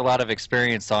to take a lot of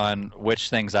experience on which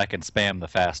things I can spam the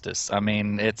fastest. I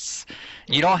mean,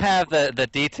 you don't have the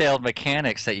detailed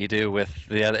mechanics that you do with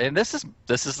the other. And this is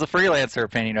the freelancer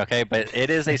opinion, okay? But it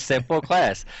is a simple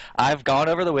class. I've gone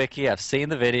over the wiki. I've seen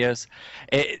the videos.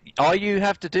 All you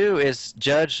have to do is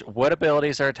judge what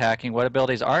abilities are attacking, what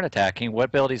abilities aren't attacking, what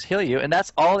abilities heal you, and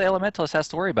that's all the Elementalist has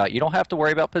to worry about. You don't have to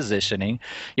worry about positioning.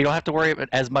 You don't have to worry about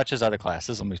as much as other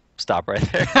classes. Let me stop right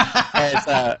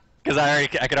there. Because I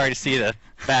could already see the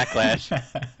backlash.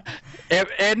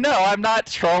 and no, I'm not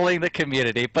trolling the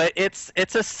community, but it's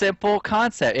a simple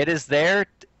concept. It is there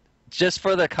just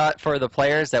for the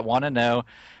players that want to know,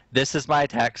 this is my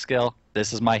attack skill,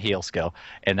 this is my heal skill,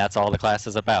 and that's all the class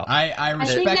is about. I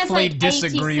respectfully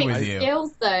disagree with you.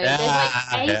 Skills, though. There's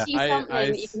like 80 something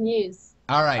that you can use.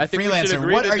 All right, Freelancer,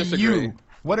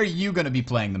 what are you going to be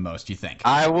playing the most, you think?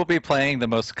 I will be playing the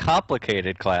most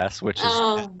complicated class, which is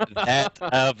that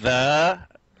of the...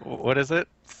 What is it?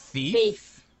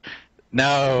 Thief?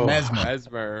 No.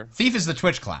 Mesmer. Thief is the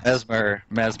Twitch class.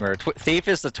 Mesmer. Thief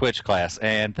is the Twitch class,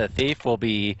 and the Thief will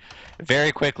be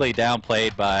very quickly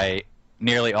downplayed by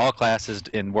nearly all classes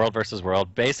in World vs.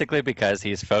 World, basically because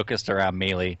he's focused around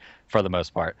melee for the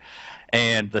most part.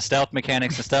 And the stealth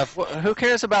mechanics and stuff, who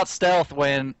cares about stealth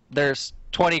when there's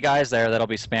 20 guys there that'll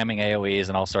be spamming AoEs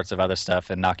and all sorts of other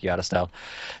stuff and knock you out of stealth.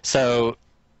 So,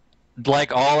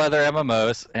 like all other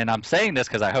MMOs, and I'm saying this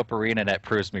because I hope ArenaNet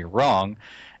proves me wrong,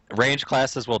 range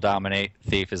classes will dominate.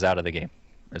 Thief is out of the game.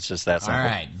 It's just that simple. All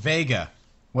right, Vega,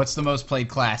 what's the most played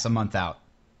class a month out?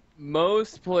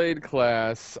 Most played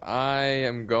class, I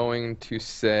am going to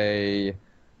say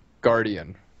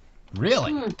Guardian.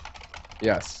 Really?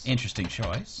 Yes. Interesting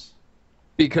choice.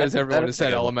 Because everyone has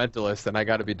said Elementalist, and I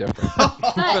got to be different.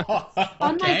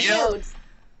 On my guilds,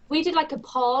 we did like a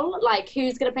poll, like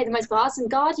who's going to play the most class, and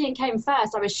Guardian came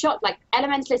first. I was shocked. Like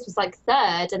Elementalist was like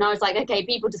third, and I was like, okay,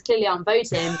 people just clearly aren't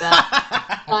voting,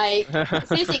 but like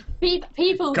seriously,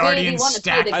 people really want to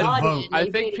play the Guardian.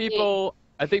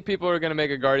 I think people are going to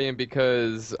make a Guardian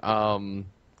because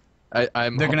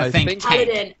they're gonna think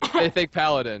Paladin. They think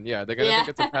Paladin. Yeah, they're gonna think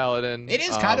it's a Paladin. It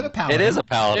is kind of a Paladin. It is a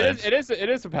Paladin. It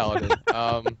is a Paladin.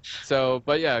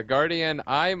 But yeah, Guardian.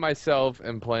 I myself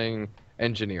am playing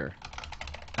Engineer.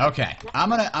 Okay, I'm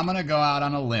gonna go out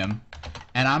on a limb,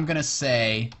 and I'm gonna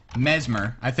say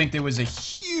Mesmer. I think there was a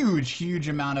huge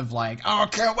amount of like, oh,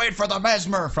 can't wait for the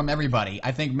Mesmer from everybody.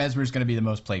 I think Mesmer is gonna be the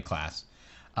most played class.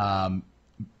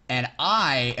 And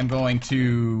I am going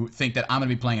to think that I'm going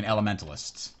to be playing an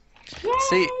Elementalist. Yay!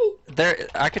 See,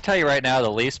 I could tell you right now the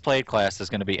least played class is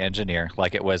going to be Engineer,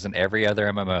 like it was in every other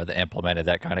MMO that implemented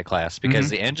that kind of class, because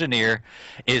the Engineer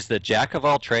is the jack of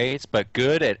all trades, but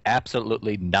good at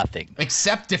absolutely nothing.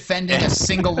 Except defending a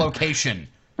single location.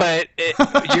 But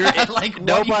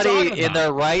nobody in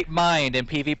their right mind in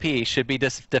PvP should be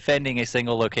defending a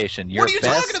single location. Your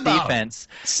best defense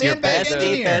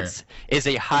is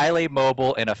a highly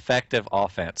mobile and effective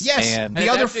offense. Yes, and the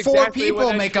other four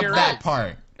people make up that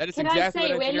part. That is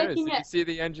exactly what Engineer is. Did you see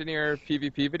the Engineer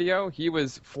PvP video? He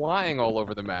was flying all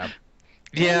over the map.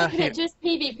 Yeah. Looking at just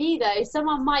PvP though,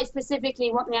 someone might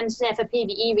specifically want the Engineer for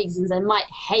PvE reasons and might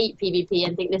hate PvP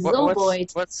and think this is all void.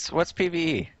 What's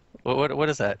PvE? What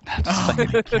is that?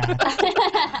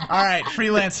 All right,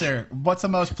 Freelancer, what's the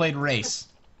most played race?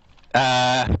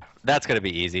 That's going to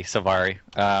be easy. Savari.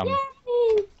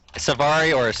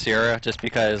 Savari or Asura, just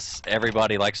because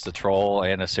everybody likes to troll,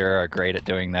 and Asura are great at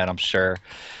doing that, I'm sure.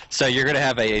 So you're going to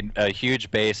have a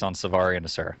huge base on Savari and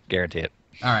Asura. Guarantee it.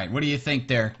 All right, what do you think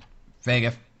there,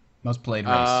 Vega? Most played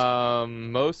race?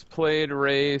 Most played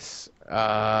race...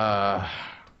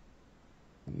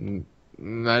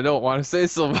 I don't want to say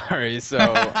Sylvari, so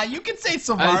you can say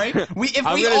Sylvari.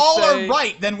 If we all are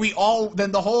right, then the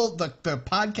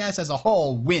podcast as a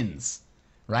whole wins,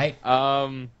 right?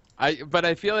 But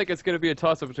I feel like it's going to be a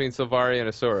toss up between Sylvari and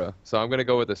Asura, so I'm going to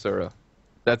go with Asura.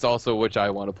 That's also which I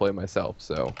want to play myself.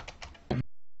 So.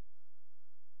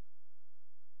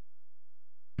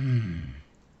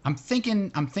 I'm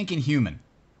thinking human.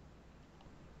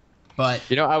 But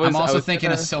I'm also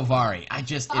thinking of Sylvari.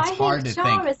 It's hard to think.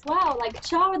 Char as well. Like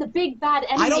Char are the big bad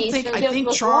enemies. I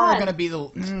think Char are going to be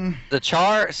the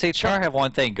Char. See, Char have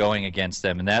one thing going against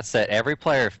them, and that's that every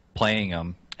player playing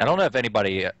them. I don't know if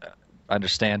anybody.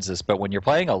 understands this, but when you're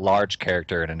playing a large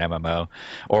character in an MMO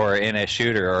or in a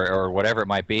shooter or whatever it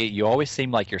might be, you always seem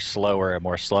like you're slower and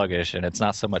more sluggish, and it's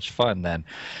not so much fun then.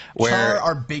 Char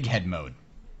or big head mode.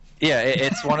 Yeah,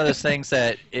 it's one of those things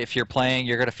that if you're playing,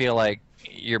 you're going to feel like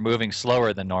you're moving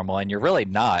slower than normal, and you're really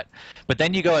not. But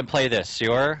then you go and play this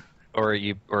Sior, or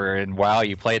in WoW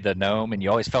you played the gnome, and you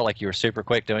always felt like you were super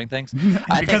quick doing things.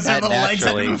 Because their little legs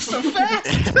that move so fast.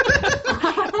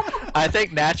 I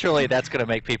think naturally that's going to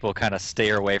make people kind of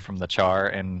steer away from the Char,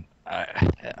 and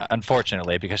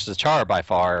unfortunately, because the Char are by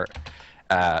far,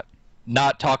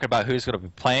 not talking about who's going to be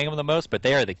playing them the most, but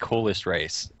they are the coolest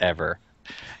race ever.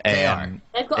 And they are.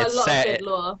 They've got a lot of good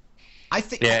lore. I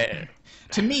think. Yeah.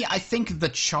 To me, I think the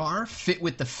Char fit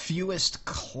with the fewest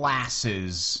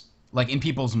classes, like, in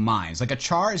people's minds. Like, a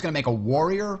Char is going to make a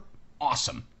warrior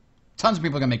awesome. Tons of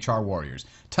people are going to make Char warriors.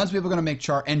 Tons of people are going to make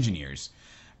Char engineers.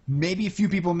 Maybe a few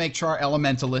people make Char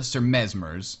elementalists or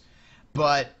mesmers,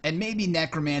 and maybe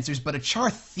necromancers. But a Char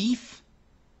thief,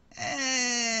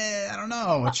 I don't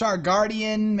know. A Char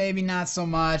guardian, maybe not so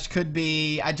much. Could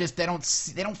be. They don't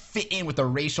fit in with the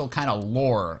racial kind of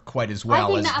lore quite as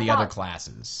well as the other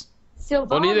classes.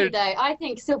 Sylvari, though, I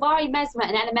think Sylvari, Mesmer,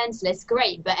 and Elementalist,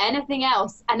 great, but anything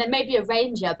else, and then maybe a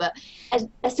Ranger, but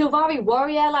a Sylvari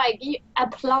warrior, like, a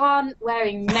plant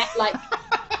wearing,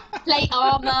 plate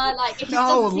armor, like...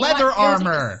 No, leather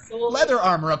armor! Leather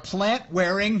armor, a plant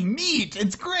wearing meat!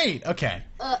 It's great! Okay.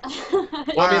 Well,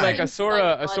 I mean, like, a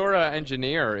Sora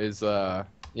engineer is,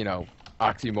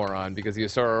 oxymoron, because the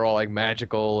Asura are all like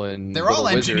magical and they're all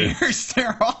engineers.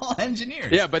 They're all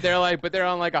engineers. Yeah, but they're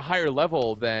on like a higher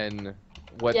level than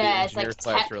what the engineer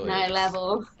class really is.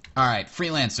 Level. All right,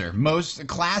 freelancer, most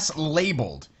class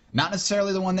labeled, not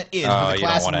necessarily the one that is, but the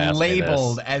class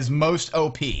labeled as most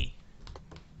OP.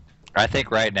 I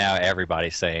think right now everybody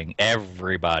is saying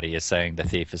the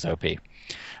thief is OP.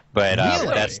 But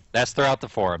really? that's throughout the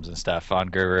forums and stuff on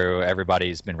Guru.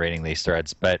 Everybody's been reading these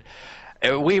threads, but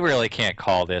we really can't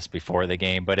call this before the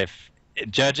game, but if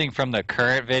judging from the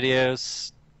current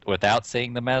videos without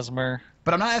seeing the Mesmer...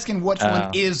 But I'm not asking which one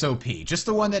is OP, just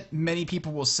the one that many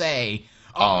people will say,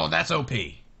 oh, that's OP.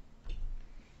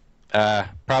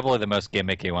 Probably the most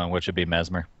gimmicky one, which would be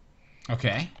Mesmer.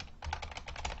 Okay.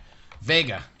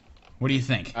 Vega, what do you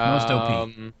think? Most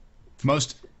OP?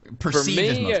 Most perceived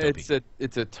as most OP? For me,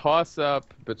 it's a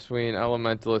toss-up between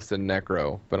Elementalist and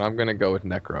Necro, but I'm going to go with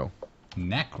Necro.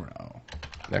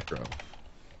 Necro.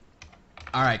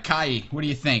 All right, Kai, what do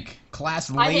you think?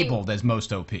 Class labeled as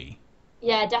most OP.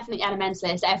 Yeah, definitely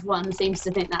Elementalist. Everyone seems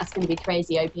to think that's going to be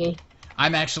crazy OP.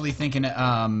 I'm actually thinking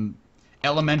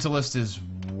Elementalist as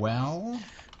well.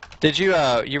 Did you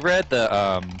read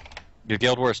the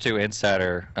Guild Wars 2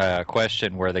 Insider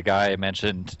question where the guy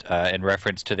mentioned in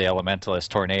reference to the Elementalist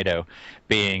Tornado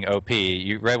being OP?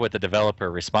 You read what the developer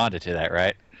responded to that,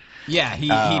 right? Yeah, he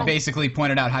basically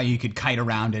pointed out how you could kite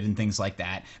around it and things like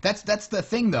that. That's the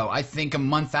thing, though. I think a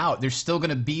month out, there's still going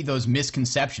to be those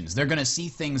misconceptions. They're going to see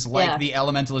things like the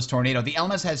Elementalist Tornado. The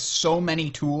Elementalist has so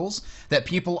many tools that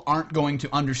people aren't going to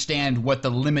understand what the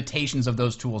limitations of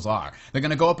those tools are. They're going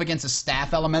to go up against a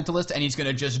staff Elementalist, and he's going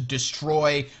to just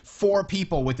destroy 4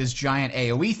 people with this giant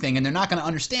AoE thing, and they're not going to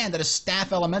understand that a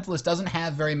staff Elementalist doesn't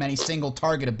have very many single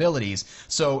target abilities.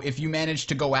 So if you manage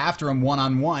to go after him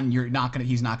one-on-one, he's not going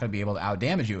to be able to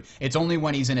outdamage you. It's only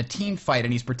when he's in a team fight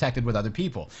and he's protected with other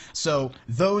people. So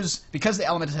because the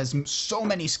Elementalist has so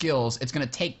many skills, it's going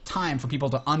to take time for people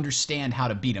to understand how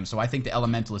to beat him. So I think the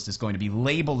Elementalist is going to be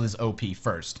labeled as OP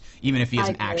first, even if he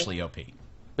isn't actually OP.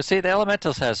 But see, the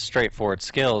Elementalist has straightforward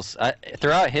skills.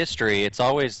 Throughout history, it's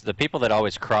always the people that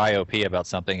always cry OP about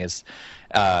something is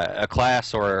a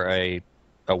class or a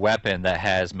weapon that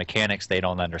has mechanics they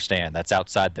don't understand. That's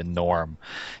outside the norm.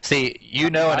 See,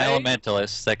 an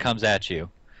Elementalist that comes at you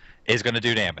is going to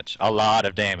do damage. A lot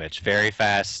of damage. Very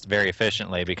fast, very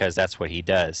efficiently, because that's what he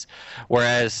does.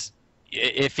 Whereas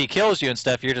if he kills you and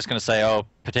stuff, you're just going to say, oh,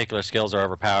 particular skills are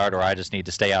overpowered, or I just need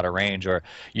to stay out of range, or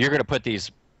you're going to put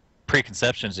these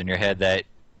preconceptions in your head that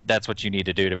that's what you need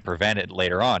to do to prevent it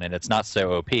later on, and it's not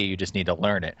so OP. You just need to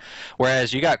learn it.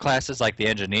 Whereas you got classes like the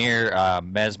Engineer,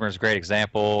 Mesmer's a great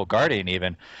example, Guardian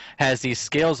even, has these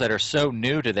skills that are so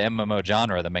new to the MMO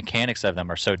genre. The mechanics of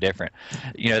them are so different.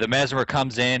 The Mesmer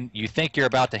comes in, you think you're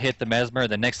about to hit the Mesmer,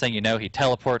 the next thing you know, he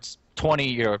teleports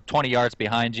 20 yards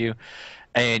behind you,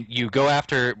 and you go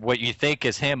after what you think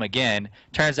is him again,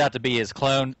 turns out to be his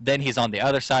clone, then he's on the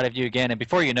other side of you again, and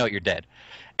before you know it, you're dead.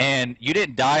 And you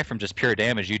didn't die from just pure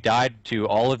damage. You died to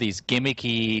all of these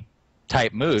gimmicky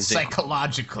type moves.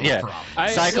 Psychological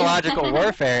problems. Psychological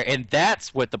warfare, and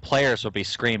that's what the players will be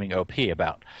screaming OP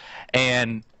about.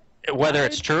 And whether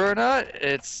it's true or not,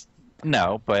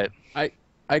 No, but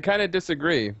I kind of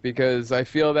disagree because I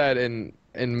feel that in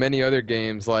many other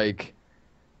games, like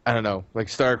I don't know, like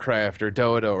StarCraft or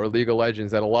Dota or League of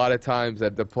Legends, that a lot of times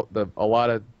that a lot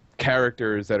of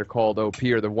characters that are called OP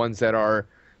are the ones that are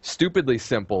stupidly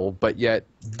simple but yet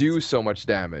do so much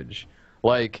damage.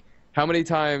 Like, how many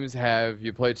times have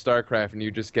you played StarCraft and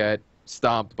you just get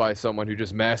stomped by someone who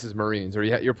just masses Marines, or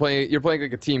you're playing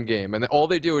like a team game and all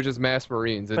they do is just mass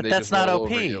Marines and but they that's just not roll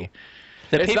OP. over you.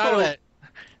 The It's people not that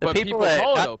But people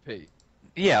call it OP.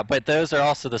 Yeah, but those are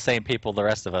also the same people the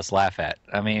rest of us laugh at.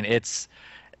 I mean,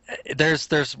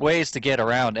 there's ways to get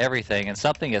around everything, and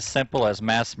something as simple as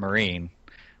mass Marine.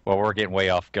 Well, we're getting way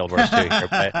off Guild Wars 2 here,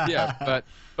 but yeah, but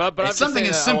it's something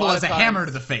as simple as a hammer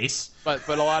to the face. But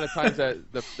a lot of times that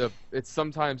it's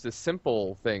sometimes the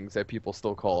simple things that people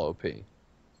still call OP.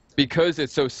 Because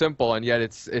it's so simple and yet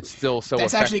it's still so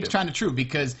That's effective. actually kind of true,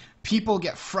 because people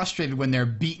get frustrated when they're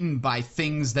beaten by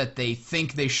things that they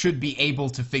think they should be able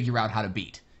to figure out how to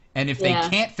beat. And if they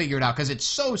can't figure it out, because it's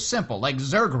so simple, like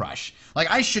Zerg Rush.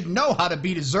 Like, I should know how to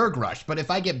beat a Zerg Rush, but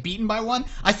if I get beaten by one,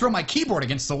 I throw my keyboard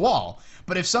against the wall.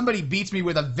 But if somebody beats me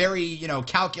with a very,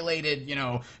 calculated,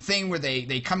 thing where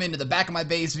they come into the back of my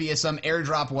base via some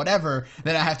airdrop, whatever,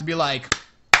 then I have to be like,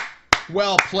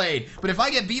 well played. But if I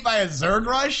get beat by a Zerg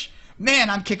Rush, man,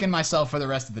 I'm kicking myself for the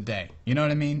rest of the day. You know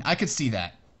what I mean? I could see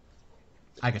that.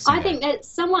 I think that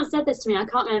someone said this to me, I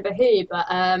can't remember who, but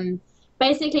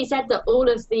basically said that all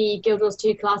of the Guild Wars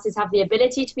 2 classes have the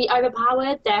ability to be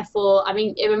overpowered. Therefore, I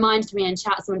mean, it reminded me in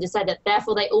chat, someone just said that,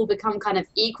 therefore they all become kind of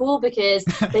equal because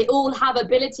they all have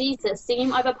abilities that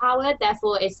seem overpowered.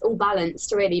 Therefore, it's all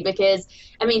balanced, really, because,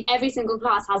 I mean, every single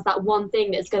class has that one thing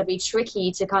that's going to be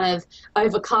tricky to kind of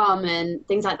overcome and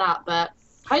things like that. But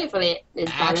hopefully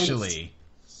it's balanced. Actually,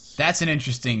 that's an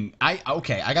interesting... I got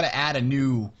to add a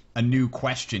new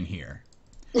question here.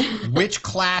 Which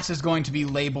class is going to be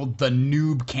labeled the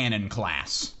noob cannon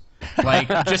class? Like,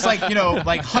 just like,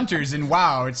 like hunters in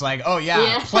WoW, it's like, oh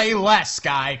yeah, play less,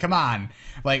 guy, come on.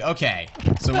 Like, okay,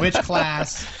 so which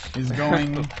class is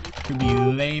going to be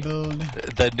labeled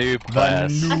the noob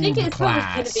class? The noob I think it's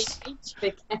class. going to be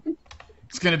Ranger again.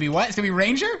 It's going to be what? It's going to be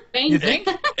Ranger? Ranger. You think?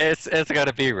 It's going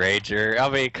to be Ranger. I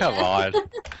mean, come on.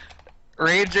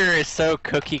 Ranger is so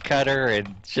cookie cutter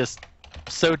and just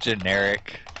so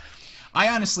generic. I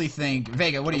honestly think,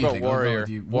 Vega, what do you think? Warrior.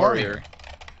 Warrior.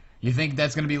 You think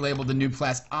that's going to be labeled the noob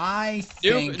class? I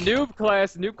think noob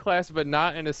class, but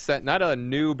not in a set, not a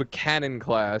noob cannon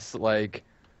class, like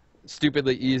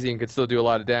stupidly easy and could still do a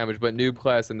lot of damage, but noob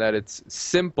class in that it's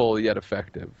simple yet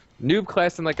effective. Noob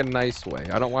class in like a nice way.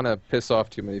 I don't want to piss off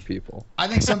too many people. I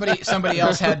think somebody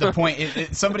else had the point.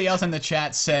 Somebody else in the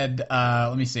chat said,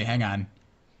 let me see, hang on.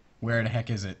 Where the heck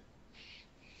is it?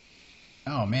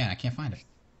 Oh man, I can't find it.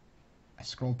 I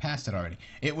scrolled past it already.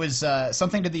 It was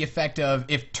something to the effect of,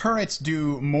 if turrets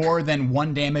do more than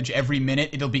 1 damage every minute,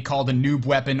 it'll be called a noob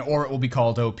weapon, or it will be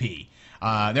called OP.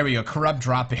 There we go. Corrupt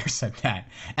Drop Bear said that.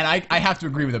 And I have to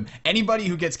agree with him. Anybody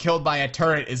who gets killed by a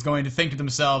turret is going to think to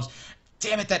themselves,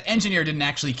 damn it, that engineer didn't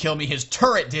actually kill me. His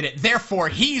turret did it. Therefore,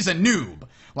 he's a noob.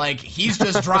 Like, he's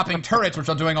just dropping turrets, which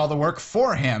are doing all the work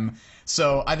for him.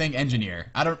 So I think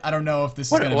engineer. I don't know if this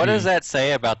is going to be... What does that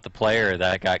say about the player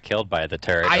that got killed by the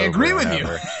turret? I agree with you.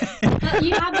 But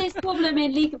you have this problem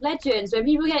in League of Legends when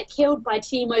people get killed by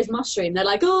Teemo's mushroom. They're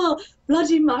like, oh,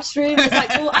 bloody mushroom. It's like,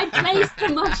 well, I placed the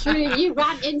mushroom. You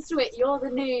ran into it. You're the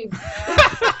noob.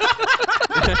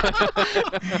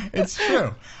 It's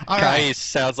true. All Kai right.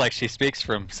 sounds like she speaks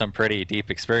from some pretty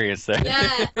deep experience there. Yeah,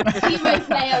 Teemo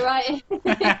player, right?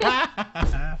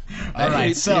 All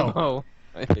right, so... Teemo.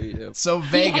 I hate him. So You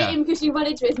Vega... hate him because you run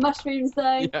into his mushrooms,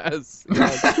 though. Yes.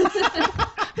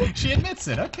 She admits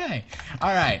it. Okay.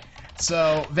 All right.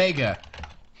 So, Vega,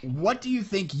 what do you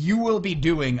think you will be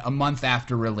doing a month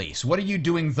after release? What are you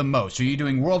doing the most? Are you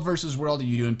doing World versus World? Are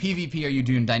you doing PvP? Are you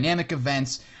doing dynamic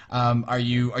events? Are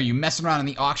you messing around in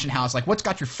the auction house? Like, what's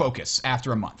got your focus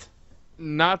after a month?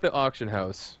 Not the auction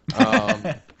house. Oh,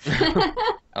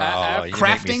 you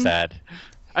crafting? make me sad.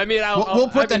 I mean, we'll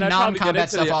put the I'd non-combat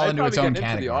stuff all into its own I'd probably get into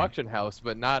category. the auction house,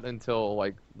 but not until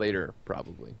like later,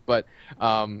 probably. But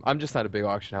I'm just not a big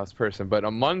auction house person. But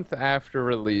a month after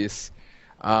release,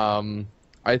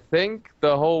 I think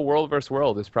the whole World vs.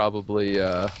 World is probably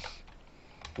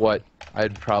what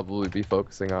I'd probably be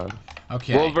focusing on.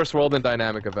 Okay. World vs. World and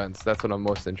dynamic events. That's what I'm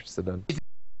most interested in. I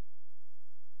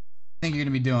think you're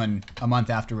going to be doing a month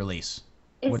after release.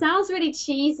 It sounds really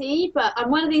cheesy, but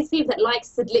I'm one of these people that likes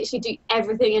to literally do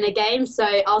everything in a game. So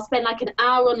I'll spend like an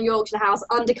hour on the auction house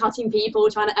undercutting people,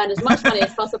 trying to earn as much money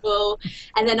as possible.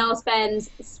 And then I'll spend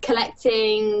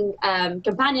collecting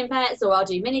companion pets, or I'll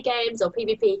do mini games or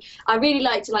PvP. I really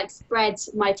like to spread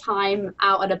my time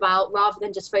out and about rather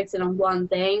than just focusing on one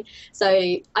thing. So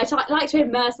I like to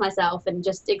immerse myself and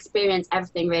just experience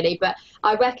everything really. But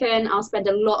I reckon I'll spend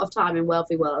a lot of time in World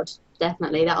v World.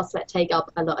 Definitely, that'll take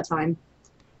up a lot of time.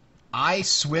 I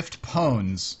Swift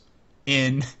Pones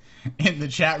in the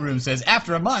chat room says,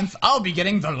 after a month, I'll be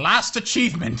getting the last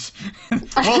achievement.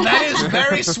 Well, that is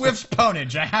very Swift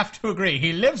Ponage, I have to agree.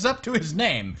 He lives up to his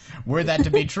name, were that to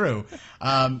be true.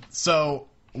 So,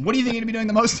 what do you think you're going to be doing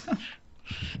the most?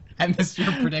 I missed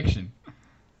your prediction.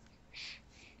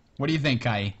 What do you think,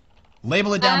 Kai?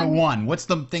 Label it down to one. What's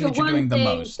the thing that you're doing the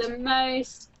most? The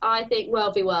most, I think,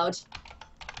 World v World.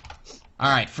 All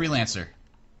right, Freelancer.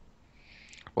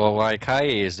 Well, while Kai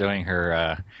is doing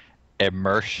her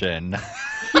immersion,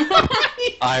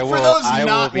 I will. For those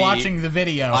not watching the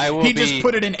video, he just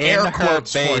put it in air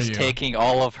quotes her base, for you. Taking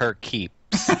all of her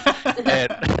keeps,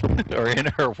 or in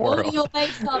her world. All your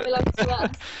base belongs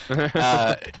to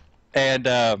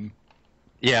us.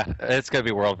 Yeah, it's gonna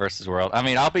be World versus World. I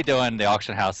mean, I'll be doing the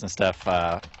auction house and stuff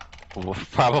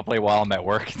probably while I'm at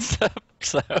work and stuff.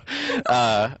 So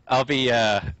I'll be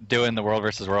doing the World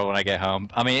versus World when I get home.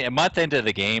 I mean, a month into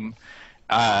the game,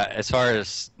 as far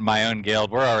as my own guild,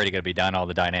 we're already going to be done all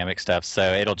the dynamic stuff.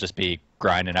 So it'll just be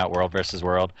grinding out World versus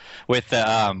World with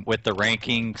the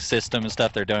ranking system and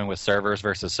stuff they're doing with servers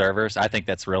versus servers. I think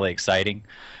that's really exciting,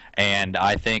 and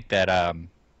I think that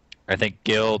I think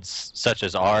guilds such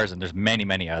as ours, and there's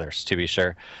many others to be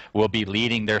sure, will be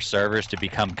leading their servers to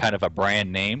become kind of a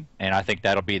brand name, and I think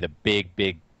that'll be the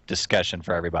big discussion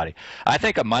for everybody. I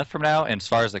think a month from now, and as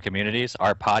far as the communities,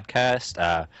 our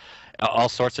podcast, all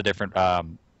sorts of different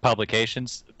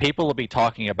publications, people will be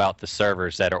talking about the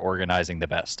servers that are organizing the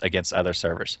best against other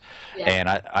servers. Yeah. And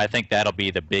I think that'll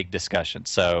be the big discussion.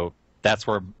 So that's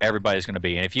where everybody's going to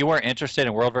be. And if you weren't interested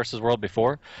in World versus World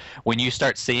before, when you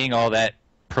start seeing all that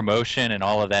promotion and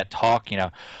all of that talk,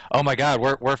 oh my God,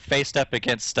 we're faced up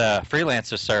against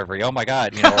Freelancer server, oh my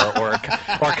God, or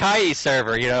Kai's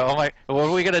server, oh my, what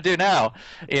are we gonna do now?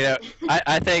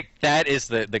 I think that is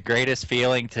the greatest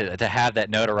feeling to have that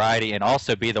notoriety and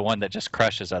also be the one that just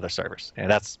crushes other servers,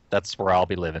 and that's where I'll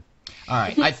be living. All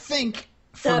right, I think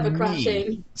for server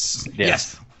crushing.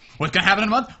 Yes. What's going to happen in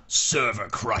a month? Server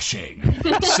crushing.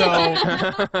 So,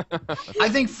 I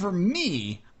think for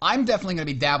me, I'm definitely going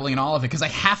to be dabbling in all of it because I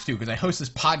have to, because I host this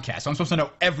podcast, so I'm supposed to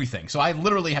know everything. So I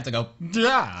literally have to go,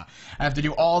 I have to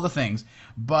do all the things.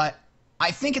 But I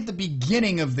think at the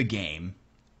beginning of the game,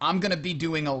 I'm going to be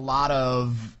doing a lot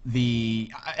of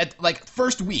the,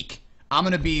 first week, I'm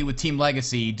going to be with Team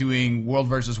Legacy doing World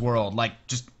versus World,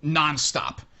 just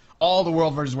nonstop. All the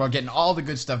World versus World, getting all the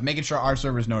good stuff, making sure our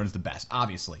server is known as the best,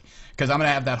 obviously. Because I'm going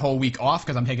to have that whole week off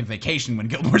because I'm taking vacation when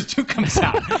Guild Wars 2 comes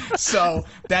out. So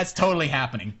that's totally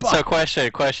happening. But so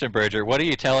question, Bridger. What are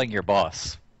you telling your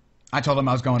boss? I told him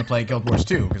I was going to play Guild Wars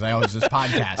 2 because I always do this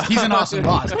podcast. He's an awesome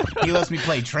boss. He lets me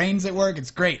play trains at work. It's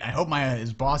great. I hope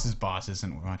his boss's boss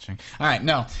isn't watching. All right,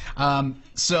 no.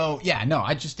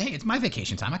 It's my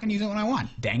vacation time. I can use it when I want.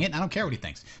 Dang it, I don't care what he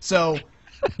thinks. So,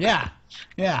 yeah.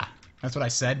 That's what I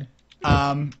said.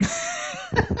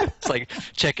 It's like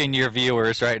checking your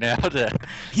viewers right now.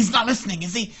 He's not listening,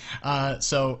 is he?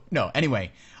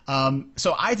 Anyway.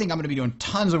 So I think I'm going to be doing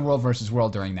tons of World versus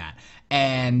World during that.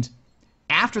 And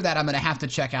after that, I'm going to have to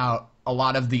check out a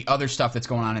lot of the other stuff that's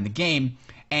going on in the game.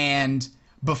 And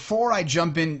before I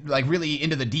jump in, really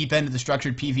into the deep end of the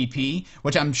structured PvP,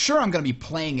 which I'm sure I'm going to be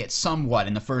playing it somewhat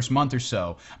in the first month or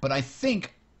so, but I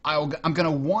think I'm going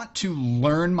to want to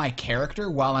learn my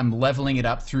character while I'm leveling it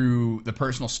up through the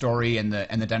personal story and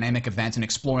the dynamic events and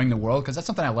exploring the world, because that's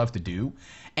something I love to do.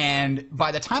 And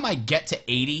by the time I get to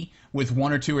 80 with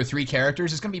 1 or 2 or 3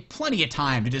 characters, it's going to be plenty of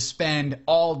time to just spend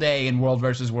all day in World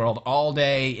versus World, all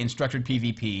day in structured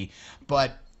PvP.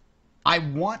 But I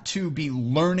want to be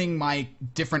learning my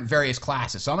different various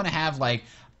classes. So I'm going to have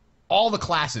all the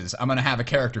classes I'm going to have a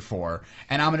character for,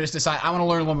 and I'm going to just decide I want to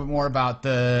learn a little bit more about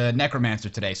the Necromancer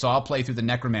today, so I'll play through the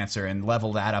Necromancer and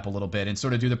level that up a little bit and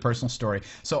sort of do the personal story.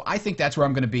 So I think that's where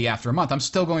I'm going to be after a month. I'm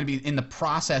still going to be in the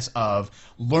process of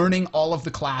learning all of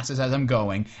the classes as I'm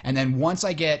going, and then once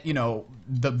I get,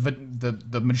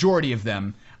 the majority of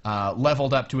them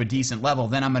leveled up to a decent level,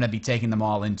 then I'm going to be taking them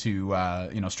all into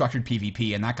structured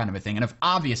PvP and that kind of a thing. And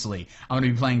obviously I'm going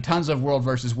to be playing tons of World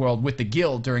versus World with the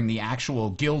guild during the actual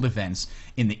guild events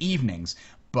in the evenings.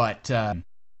 But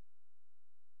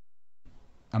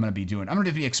I'm going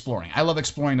to be exploring. I love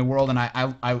exploring the world, and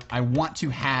I want to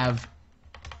have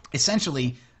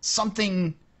essentially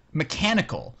something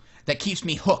mechanical that keeps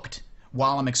me hooked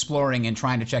while I'm exploring and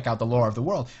trying to check out the lore of the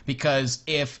world. Because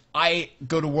if I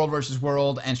go to World versus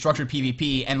World and structured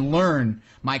PvP and learn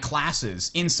my classes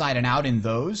inside and out in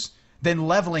those, then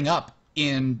leveling up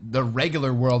in the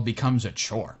regular world becomes a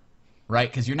chore, right?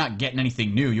 Because you're not getting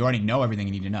anything new. You already know everything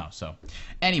you need to know. So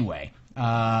anyway,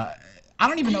 I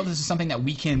don't even know if this is something that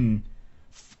we can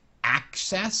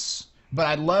access, but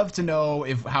I'd love to know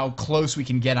how close we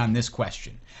can get on this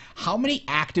question. How many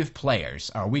active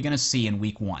players are we going to see in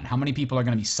week 1? How many people are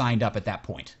going to be signed up at that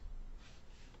point?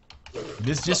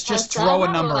 Just throw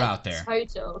a number out there.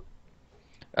 Total.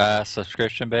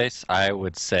 Subscription base, I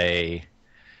would say.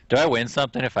 Do I win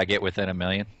something if I get within 1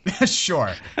 million?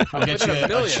 Sure. I'll get you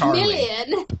a Charlie.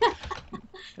 Million?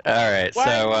 All right,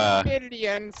 so 1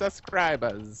 million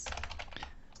subscribers.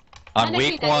 On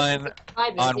week one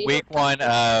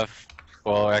of,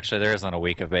 well, actually there isn't a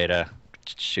week of beta.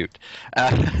 Shoot. All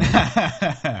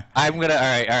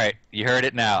right. You heard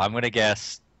it now. I'm gonna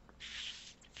guess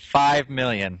 5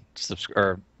 million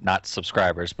not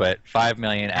subscribers, but 5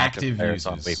 million active players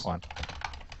on week 1.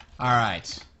 All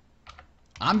right.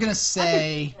 I'm gonna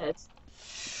say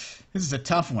this is a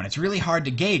tough one. It's really hard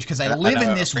to gauge because I live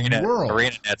in this world.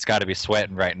 ArenaNet's got to be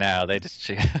sweating right now. They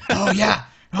just. Oh yeah.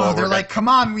 Oh, they're like, come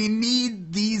on, we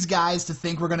need these guys to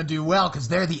think we're going to do well because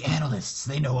they're the analysts.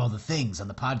 They know all the things on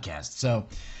the podcast. So,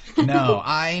 no,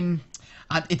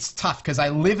 it's tough because I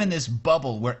live in this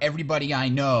bubble where everybody I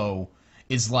know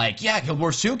is like, yeah, Guild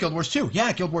Wars 2, Guild Wars 2,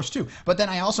 yeah, Guild Wars 2. But then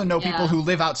I also know people who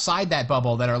live outside that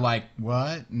bubble that are like,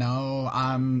 what? No,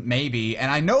 maybe.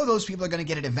 And I know those people are going to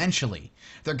get it eventually.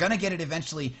 They're going to get it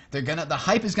eventually. The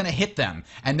hype is going to hit them.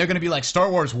 And they're going to be like,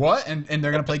 Star Wars what? And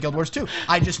they're going to play Guild Wars 2.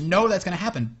 I just know that's going to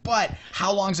happen. But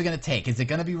how long is it going to take? Is it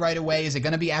going to be right away? Is it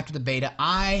going to be after the beta?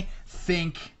 I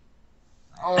think,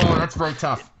 that's very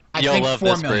tough. You'll love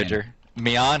this, Bridger.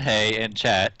 Mionhe in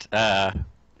chat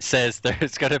says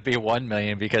there's going to be 1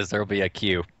 million because there'll be a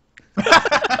queue.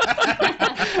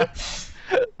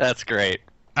 That's great.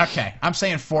 Okay, I'm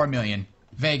saying 4 million.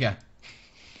 Vega.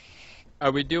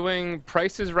 Are we doing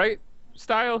Price is Right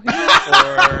style here, or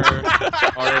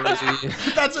are we...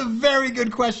 That's a very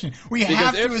good question. We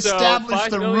have to establish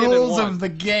the rules of the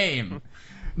game.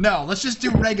 No, let's just do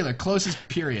regular, closest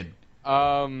period.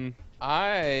 I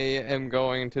am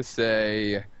going to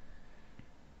say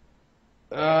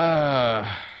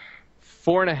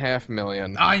 4.5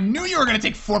 million. I knew you were going to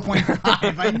take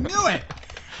 4.5. I knew it.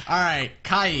 All right,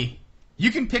 Kai, you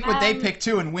can pick what they pick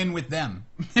too and win with them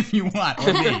if you want,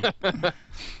 or me.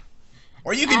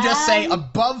 Or you can just say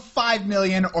above 5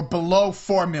 million or below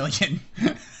 4 million.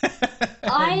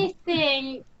 I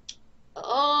think,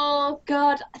 oh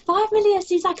god, 5 million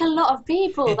seems like a lot of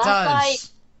people. It does. Like,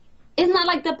 isn't that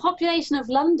like the population of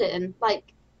London? Like,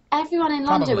 everyone in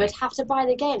London would have to buy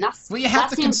the game. Well, you have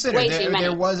to consider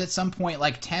there was at some point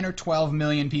like 10 or 12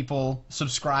 million people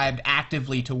subscribed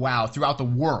actively to WoW throughout the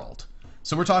world.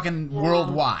 So we're talking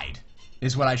worldwide,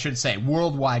 is what I should say.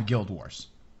 Worldwide Guild Wars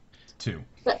 2.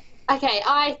 But, okay,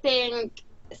 I think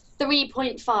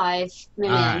 3.5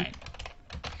 million. All right.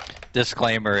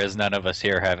 Disclaimer is none of us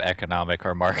here have economic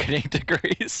or marketing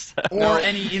degrees. Or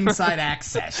any inside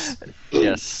access.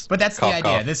 Yes. But that's the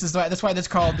idea. That's why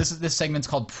this segment's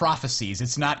called Prophecies.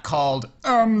 It's not called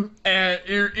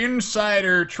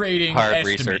insider trading hard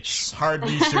estimates. Research. Hard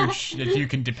research that you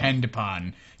can depend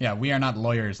upon. Yeah, we are not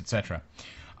lawyers, etc.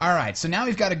 All right, so now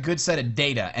we've got a good set of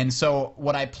data, and so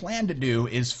what I plan to do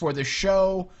is for the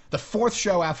show, the 4th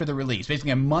show after the release,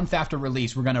 basically a month after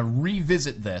release, we're going to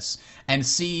revisit this and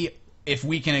see if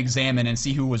we can examine and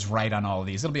see who was right on all of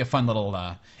these. It'll be a fun little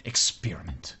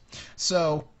experiment.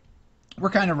 So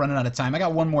we're kind of running out of time. I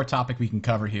got one more topic we can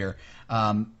cover here.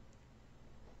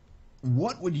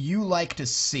 What would you like to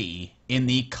see in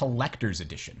the Collector's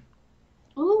Edition?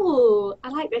 Ooh, I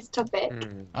like this topic.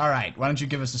 All right, why don't you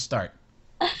give us a start?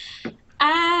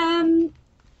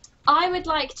 I would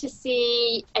like to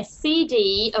see a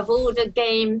CD of all the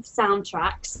game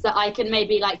soundtracks that I can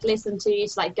maybe like listen to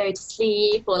like go to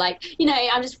sleep, or like, you know,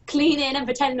 I'm just cleaning and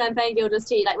pretending I'm playing Guild Wars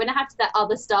 2. Like when I have to that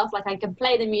other stuff, like I can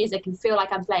play the music and feel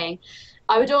like I'm playing.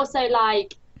 I would also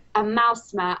like a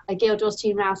mouse mat, a Guild Wars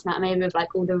 2 mouse mat, maybe with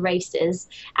like all the races,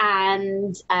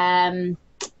 and a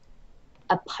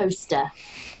poster.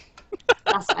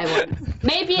 That's what I want.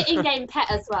 Maybe an in-game pet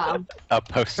as well. A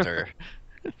poster.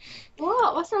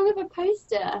 What? What's wrong with a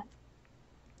poster?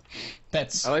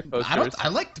 That's. I like posters. I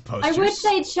like the posters. I would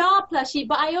say Char plushie,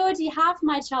 but I already have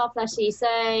my Char plushie, so.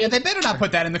 Yeah, they better not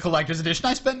put that in the collector's edition.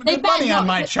 I spent good money on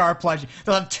my Char plushie.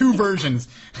 They'll have 2 versions.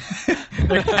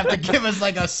 They're gonna have to give us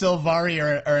like a Sylvari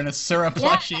or an Asura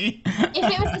plushie. If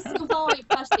it was a Sylvari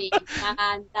plushie,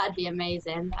 man, that'd be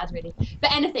amazing. That'd really.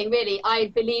 But anything really, I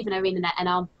believe in ArenaNet, and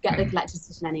I'll get the collector's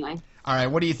edition anyway. All right,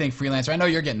 what do you think, Freelancer? I know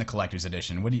you're getting the collector's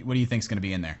edition. What do you think's going to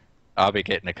be in there? I'll be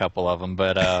getting a couple of them,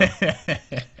 but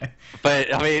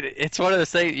but I mean, it's one of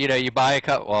those things. You know, you buy a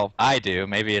couple. Well, I do.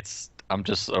 Maybe I'm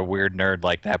just a weird nerd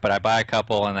like that. But I buy a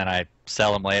couple and then I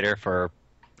sell them later for.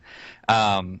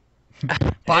 Buy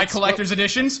collector's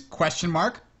editions? Question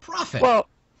mark. Profit. Well,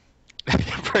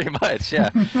 pretty much, yeah.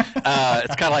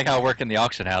 It's kind of like how I work in the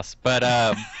auction house, but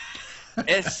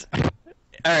it's.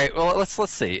 All right, well, let's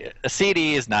see. A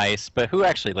CD is nice, but who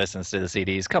actually listens to the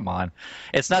CDs? Come on.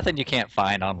 It's nothing you can't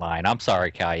find online. I'm sorry,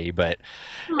 Kai, but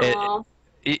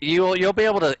you'll be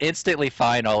able to instantly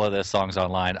find all of those songs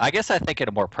online. I guess I think in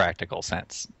a more practical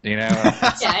sense, you know?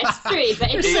 Yeah, it's free,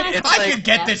 but I could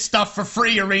get this stuff for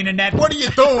free, ArenaNet. What are you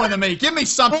doing to me? Give me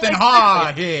something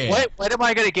hard here. What am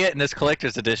I going to get in this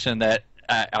collector's edition that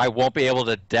I won't be able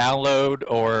to download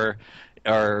or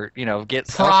get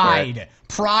pride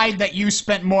that you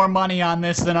spent more money on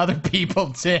this than other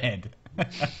people did.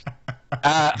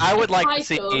 I would like to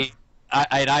see.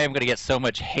 I am going to get so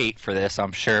much hate for this,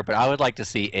 I'm sure, but I would like to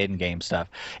see in-game stuff.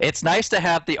 It's nice to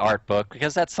have the art book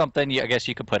because that's something I guess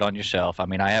you could put on your shelf. I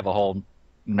mean, I have a whole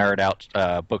nerd out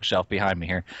bookshelf behind me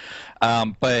here,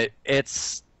 but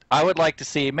I would like to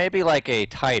see maybe like a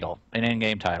title, an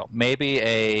in-game title, maybe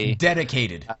a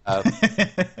dedicated.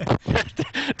 The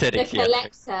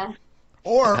collector.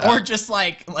 Or just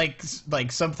like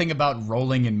something about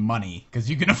rolling in money because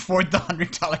you can afford the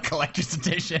 $100 collector's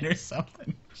edition or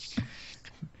something.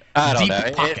 I don't Deep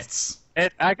know. Pockets.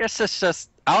 I guess it's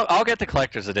just I'll get the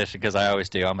collector's edition because I always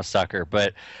do. I'm a sucker,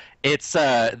 but it's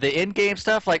the in-game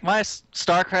stuff like my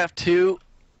StarCraft 2.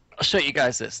 I'll show you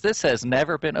guys this. This has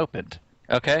never been opened.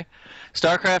 Okay,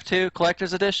 StarCraft 2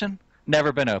 collector's edition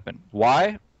never been opened.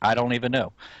 Why? I don't even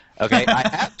know. Okay, I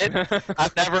have it.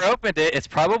 I've never opened it. It's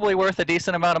probably worth a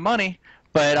decent amount of money,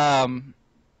 but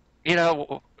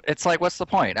it's like, what's the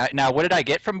point? Now, what did I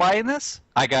get from buying this?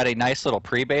 I got a nice little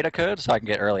pre-beta code, so I can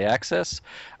get early access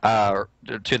to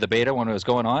the beta when it was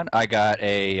going on. I got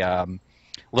a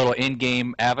little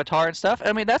in-game avatar and stuff.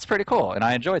 I mean, that's pretty cool, and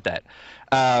I enjoyed that.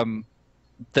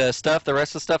 The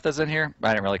rest of the stuff that's in here,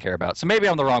 I didn't really care about. So maybe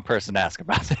I'm the wrong person to ask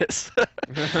about this.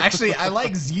 Actually, I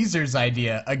like Zeezer's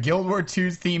idea, a Guild War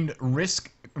II themed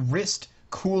wrist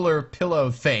cooler pillow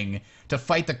thing to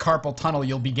fight the carpal tunnel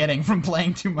you'll be getting from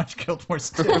playing too much Guild Wars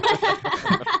 2.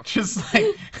 Just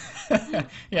like,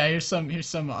 yeah, here's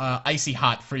some icy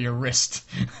hot for your wrist.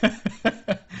 All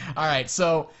right,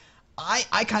 so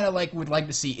I kind of would like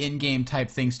to see in-game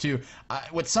type things too.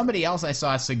 What somebody else I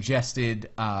saw suggested.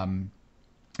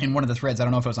 In one of the threads, I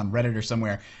don't know if it was on Reddit or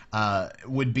somewhere,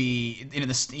 would be,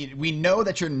 we know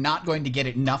that you're not going to get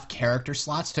enough character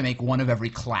slots to make one of every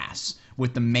class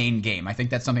with the main game. I think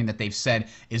that's something that they've said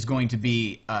is going to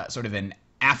be sort of an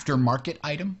aftermarket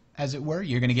item, as it were.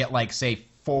 You're going to get, say,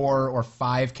 4 or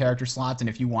 5 character slots, and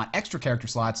if you want extra character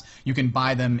slots, you can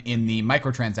buy them in the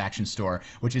microtransaction store,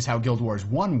 which is how Guild Wars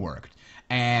 1 worked.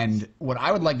 And what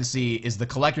I would like to see is the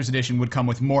collector's edition would come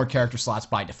with more character slots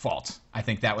by default. I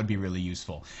think that would be really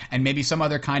useful. And maybe some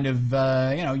other kind of,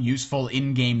 useful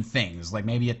in-game things, like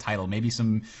maybe a title, maybe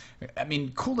some... I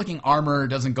mean, cool-looking armor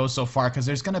doesn't go so far because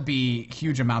there's going to be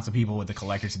huge amounts of people with the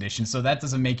collector's edition, so that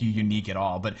doesn't make you unique at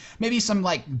all. But maybe some,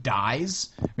 dyes,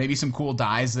 maybe some cool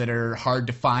dyes that are hard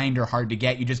to find or hard to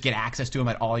get. You just get access to them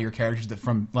at all your characters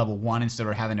from level 1 instead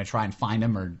of having to try and find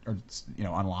them or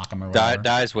unlock them or whatever.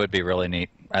 Dyes would be really neat.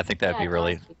 I think that'd be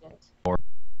really...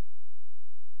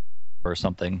 Or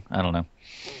something. I don't know.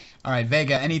 All right,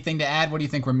 Vega, anything to add? What do you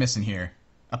think we're missing here?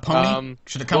 A pony?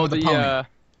 Should have come with a pony.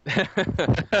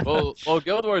 well,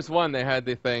 Guild Wars 1, they had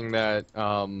the thing that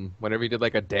whenever you did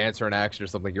a dance or an action or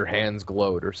something, your hands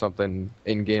glowed or something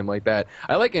in-game like that.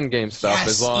 I like in-game stuff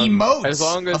emotes, as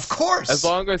long as, of course. As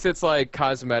long as it's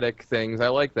cosmetic things, I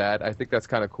like that. I think that's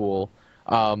kind of cool.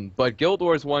 But Guild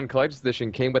Wars 1 Collector's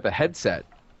Edition came with a headset.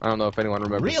 I don't know if anyone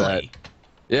remembers that. Really?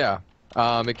 Yeah.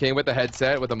 It came with a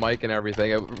headset with a mic and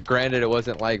everything. Granted, it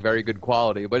wasn't very good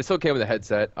quality, but it still came with a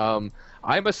headset.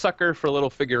 I'm a sucker for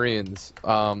little figurines.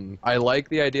 I like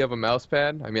the idea of a mouse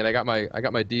pad. I mean, I got my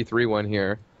D3 one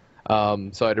here,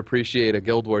 so I'd appreciate a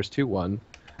Guild Wars 2 one.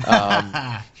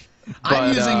 I'm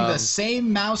using the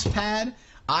same mouse pad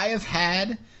I have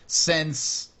had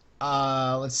since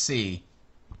let's see.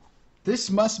 This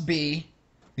must be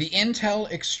The Intel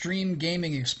Extreme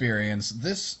Gaming Experience.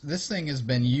 This thing has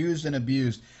been used and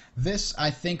abused. This, I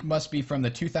think, must be from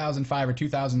the 2005 or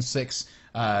 2006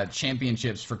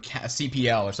 championships for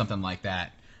CPL or something like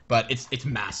that. But it's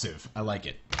massive. I like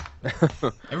it.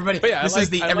 Everybody,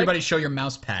 everybody show your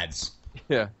mouse pads.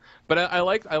 Yeah, but I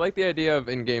like the idea of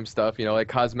in-game stuff. You know, like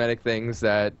cosmetic things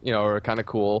that are kind of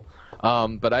cool.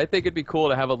 But I think it'd be cool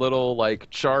to have a little like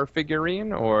Char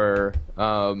figurine or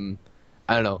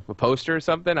I don't know, a poster or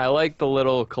something. I like the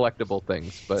little collectible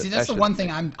things. But see, that's the one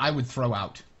thing I would throw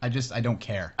out. I don't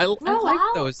care. I like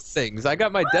those things. I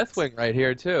got my Deathwing right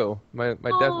here too. My Death.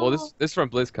 Well, this is from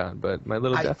BlizzCon, but my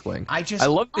little Deathwing. I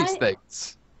love these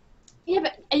things. Yeah,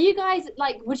 but are you guys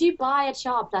like? Would you buy a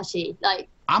Char plushie? Like,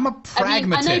 I'm a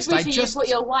pragmatist. I know you bought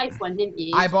your wife one, didn't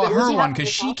you? I bought her one because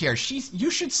she cares.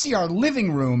 You should see our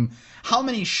living room. How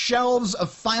many shelves of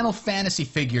Final Fantasy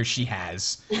figures she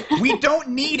has. We don't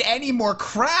need any more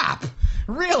crap.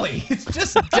 Really, it's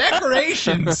just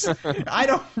decorations. I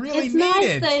don't really need it.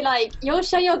 It's nice though, like you'll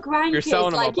show your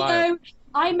grandkids, like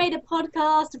I made a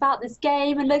podcast about this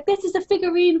game, and look, this is a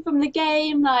figurine from the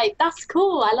game. Like that's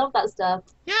cool. I love that stuff.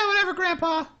 Yeah, whatever,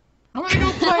 Grandpa. I want to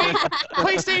go play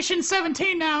PlayStation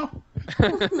 17 now.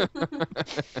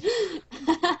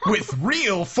 With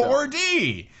real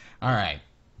 4D. All right.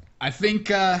 I think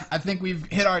we've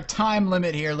hit our time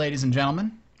limit here, ladies and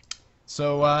gentlemen.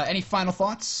 So, any final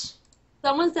thoughts?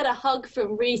 Someone said a hug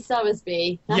from Ree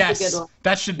Summersby. That's a good one.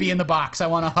 That should be in the box. I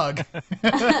want a hug.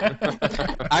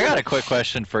 I got a quick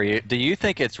question for you. Do you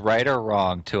think it's right or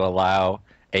wrong to allow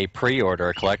a pre-order,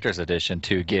 a collector's edition,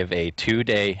 to give a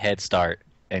 2-day head start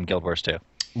in Guild Wars 2?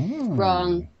 Ooh.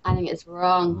 Wrong. I think it's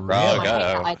wrong. Wrong.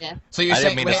 So you're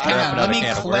saying, hang on, let me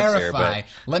clarify.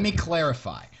 Let me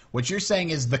clarify. What you're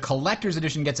saying is the collector's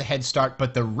edition gets a head start,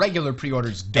 but the regular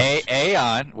pre-orders don't.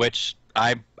 Aeon, which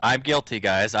I'm guilty,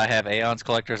 guys. I have Aeon's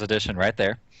collector's edition right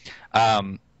there.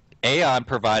 Aeon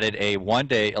provided a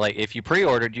 1-day, like if you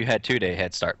pre-ordered, you had 2-day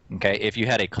head start. Okay, if you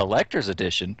had a collector's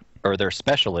edition or their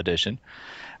special edition,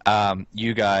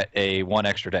 you got a 1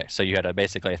 extra day. So you had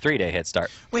basically a 3-day head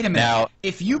start. Wait a minute. Now,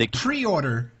 if you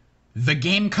pre-order, the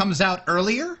game comes out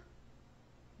earlier?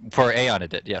 For Aeon,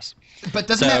 it did, yes. But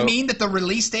doesn't that mean that the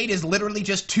release date is literally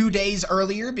just 2 days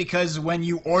earlier because when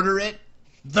you order it,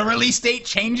 the release date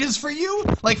changes for you?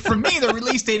 Like, for me, the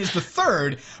release date is the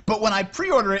 3rd, but when I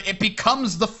pre-order it, it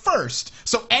becomes the 1st.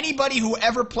 So anybody who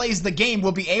ever plays the game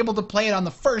will be able to play it on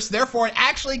the 1st, therefore it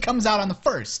actually comes out on the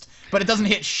 1st. But it doesn't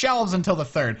hit shelves until the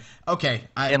 3rd. Okay.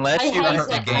 Unless you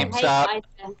went to GameStop.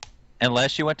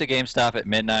 Unless you went to GameStop at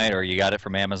midnight or you got it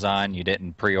from Amazon, you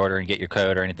didn't pre-order and get your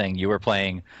code or anything, you were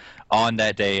playing on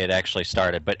that day it actually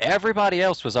started. But everybody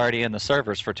else was already in the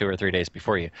servers for 2 or 3 days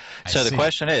before you. So the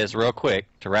question is, real quick,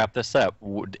 to wrap this up,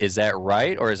 is that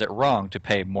right or is it wrong to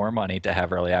pay more money to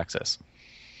have early access?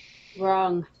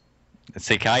 Wrong.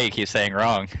 See, Kai keeps saying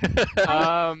wrong.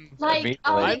 I'm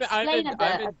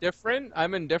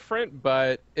indifferent,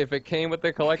 but if it came with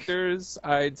the collectors,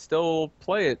 I'd still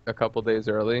play it a couple days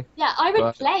early. Yeah, I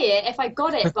would play it if I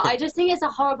got it, but I just think it's a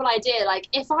horrible idea. Like,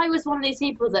 if I was one of these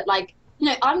people that, like,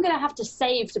 I'm going to have to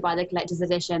save to buy the collector's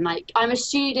edition. Like, I'm a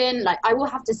student, like, I will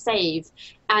have to save.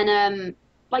 And,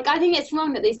 like, I think it's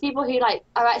wrong that these people who, like,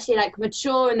 are actually, like,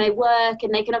 mature and they work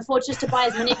and they can afford just to buy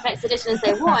as many collector's editions as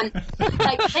they want,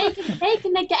 like, they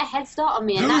can get a head start on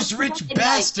me. And those rich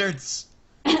bastards!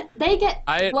 Like, they get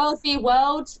World v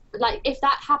World. Like, if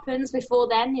that happens before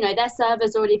then, their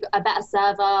server's already got a better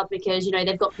server because,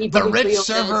 they've got people. The rich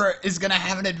server is going to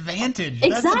have an advantage.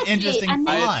 Exactly. That's an interesting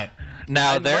thought.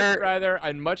 Now,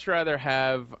 I'd much rather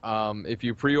have, if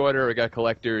you pre-order or get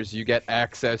collectors, you get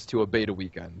access to a beta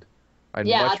weekend. I'd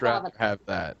much rather have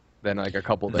that than like a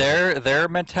couple days. Their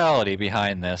mentality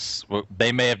behind this,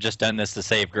 they may have just done this to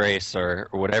save grace or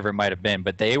whatever it might have been,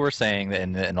 but they were saying that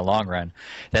in the long run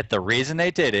that the reason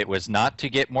they did it was not to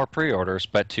get more pre-orders,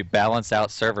 but to balance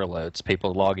out server loads,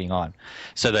 people logging on,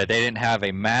 so that they didn't have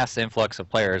a mass influx of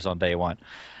players on day one.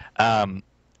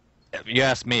 You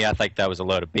ask me, I think that was a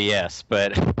load of BS,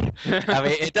 but I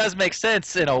mean, it does make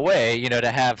sense in a way,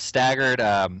 to have staggered.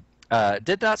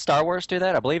 Did not Star Wars do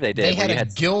that? I believe they did. They had a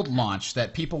guild launch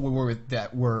that people were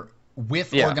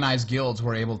with organized guilds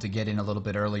were able to get in a little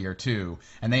bit earlier too,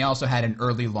 and they also had an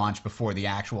early launch before the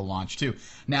actual launch too.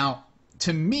 Now,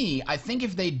 to me, I think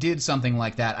if they did something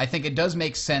like that, I think it does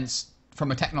make sense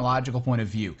from a technological point of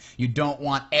view. You don't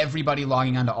want everybody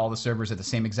logging onto all the servers at the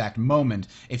same exact moment.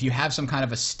 If you have some kind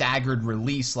of a staggered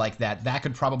release like that, that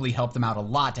could probably help them out a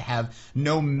lot to have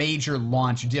no major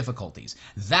launch difficulties.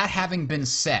 That having been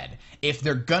said, if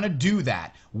they're going to do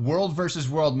that, World versus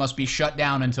World must be shut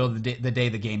down until the day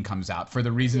the game comes out, for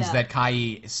the reasons that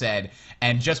Kai said,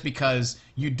 and just because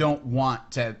you don't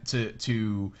want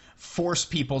to force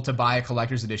people to buy a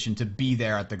collector's edition to be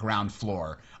there at the ground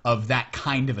floor of that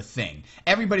kind of a thing.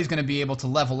 Everybody's going to be able to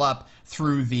level up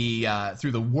through the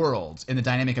worlds in the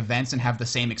dynamic events and have the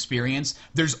same experience.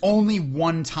 There's only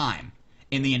one time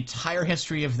in the entire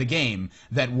history of the game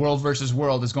that World versus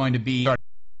World is going to be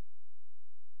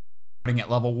starting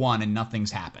at level 1 and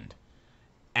nothing's happened.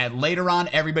 Later on,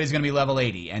 everybody's going to be level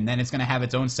 80, and then it's going to have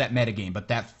its own set metagame. But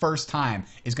that first time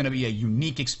is going to be a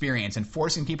unique experience, and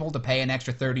forcing people to pay an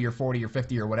extra 30 or 40 or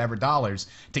 50 or whatever dollars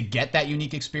to get that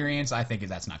unique experience, I think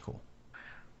that's not cool.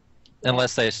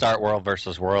 Unless they start World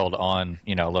versus World on,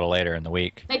 a little later in the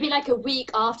week. Maybe like a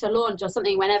week after launch or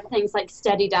something, when everything's like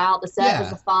steadied out, the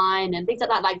servers are fine and things like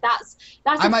that. Like that's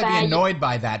I might be annoyed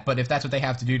by that, but if that's what they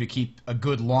have to do to keep a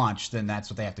good launch, then that's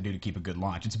what they have to do to keep a good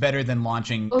launch. It's better than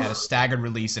launching at a staggered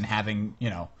release and having,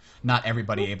 not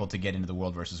everybody able to get into the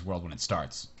World versus World when it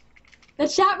starts. The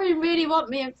chat room really want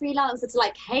me and Freelancer to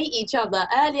like hate each other.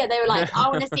 Earlier they were like, I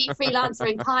want to see Freelancer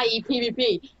and Kai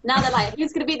PvP. Now they're like,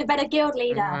 who's going to be the better guild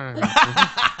leader?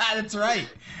 That's right.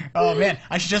 Oh man,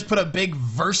 I should just put a big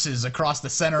versus across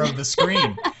the center of the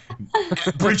screen.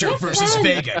 Bridger versus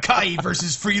Vega, Kai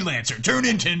versus Freelancer. Tune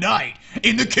in tonight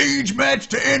in the cage match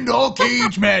to end all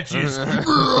cage matches.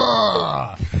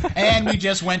 And we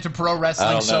just went to pro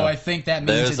wrestling, so I think that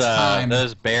means it's time.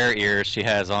 Those bear ears she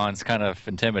has on is kind of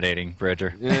intimidating,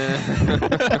 Bridger.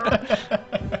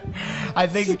 I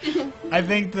think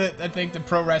the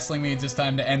pro wrestling means it's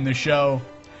time to end the show.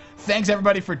 Thanks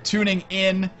everybody for tuning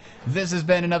in. This has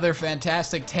been another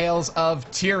fantastic Tales of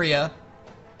Tyria.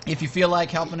 If you feel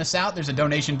like helping us out, there's a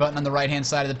donation button on the right-hand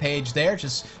side of the page there.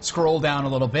 Just scroll down a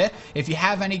little bit. If you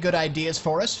have any good ideas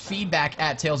for us,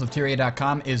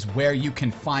 feedback@talesoftyria.com is where you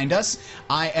can find us.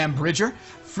 I am Bridger.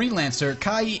 Freelancer,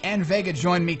 Kai, and Vega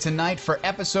joined me tonight for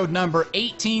episode number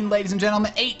 18, ladies and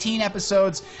gentlemen. 18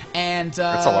 episodes, and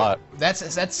that's a lot.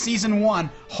 That's season 1.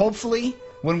 Hopefully,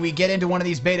 when we get into one of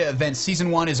these beta events, season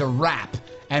 1 is a wrap.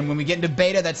 And when we get into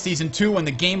beta, that's season 2. When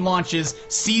the game launches,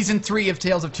 season 3 of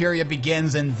Tales of Tyria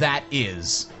begins, and that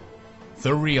is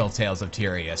the real Tales of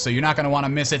Tyria. So you're not going to want to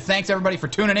miss it. Thanks, everybody, for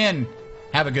tuning in.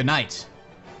 Have a good night.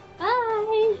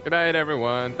 Bye. Good night,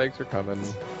 everyone. Thanks for coming.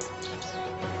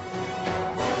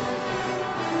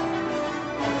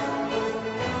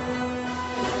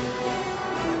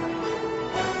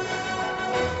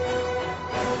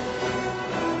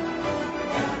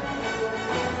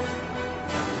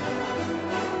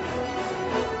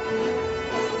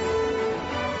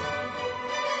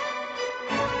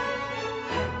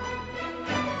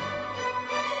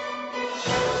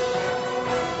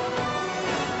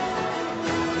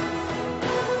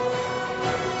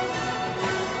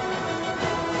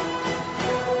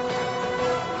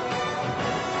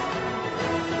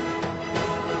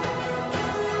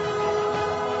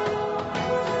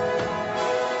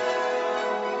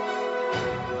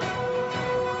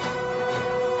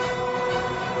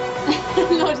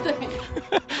 Lord,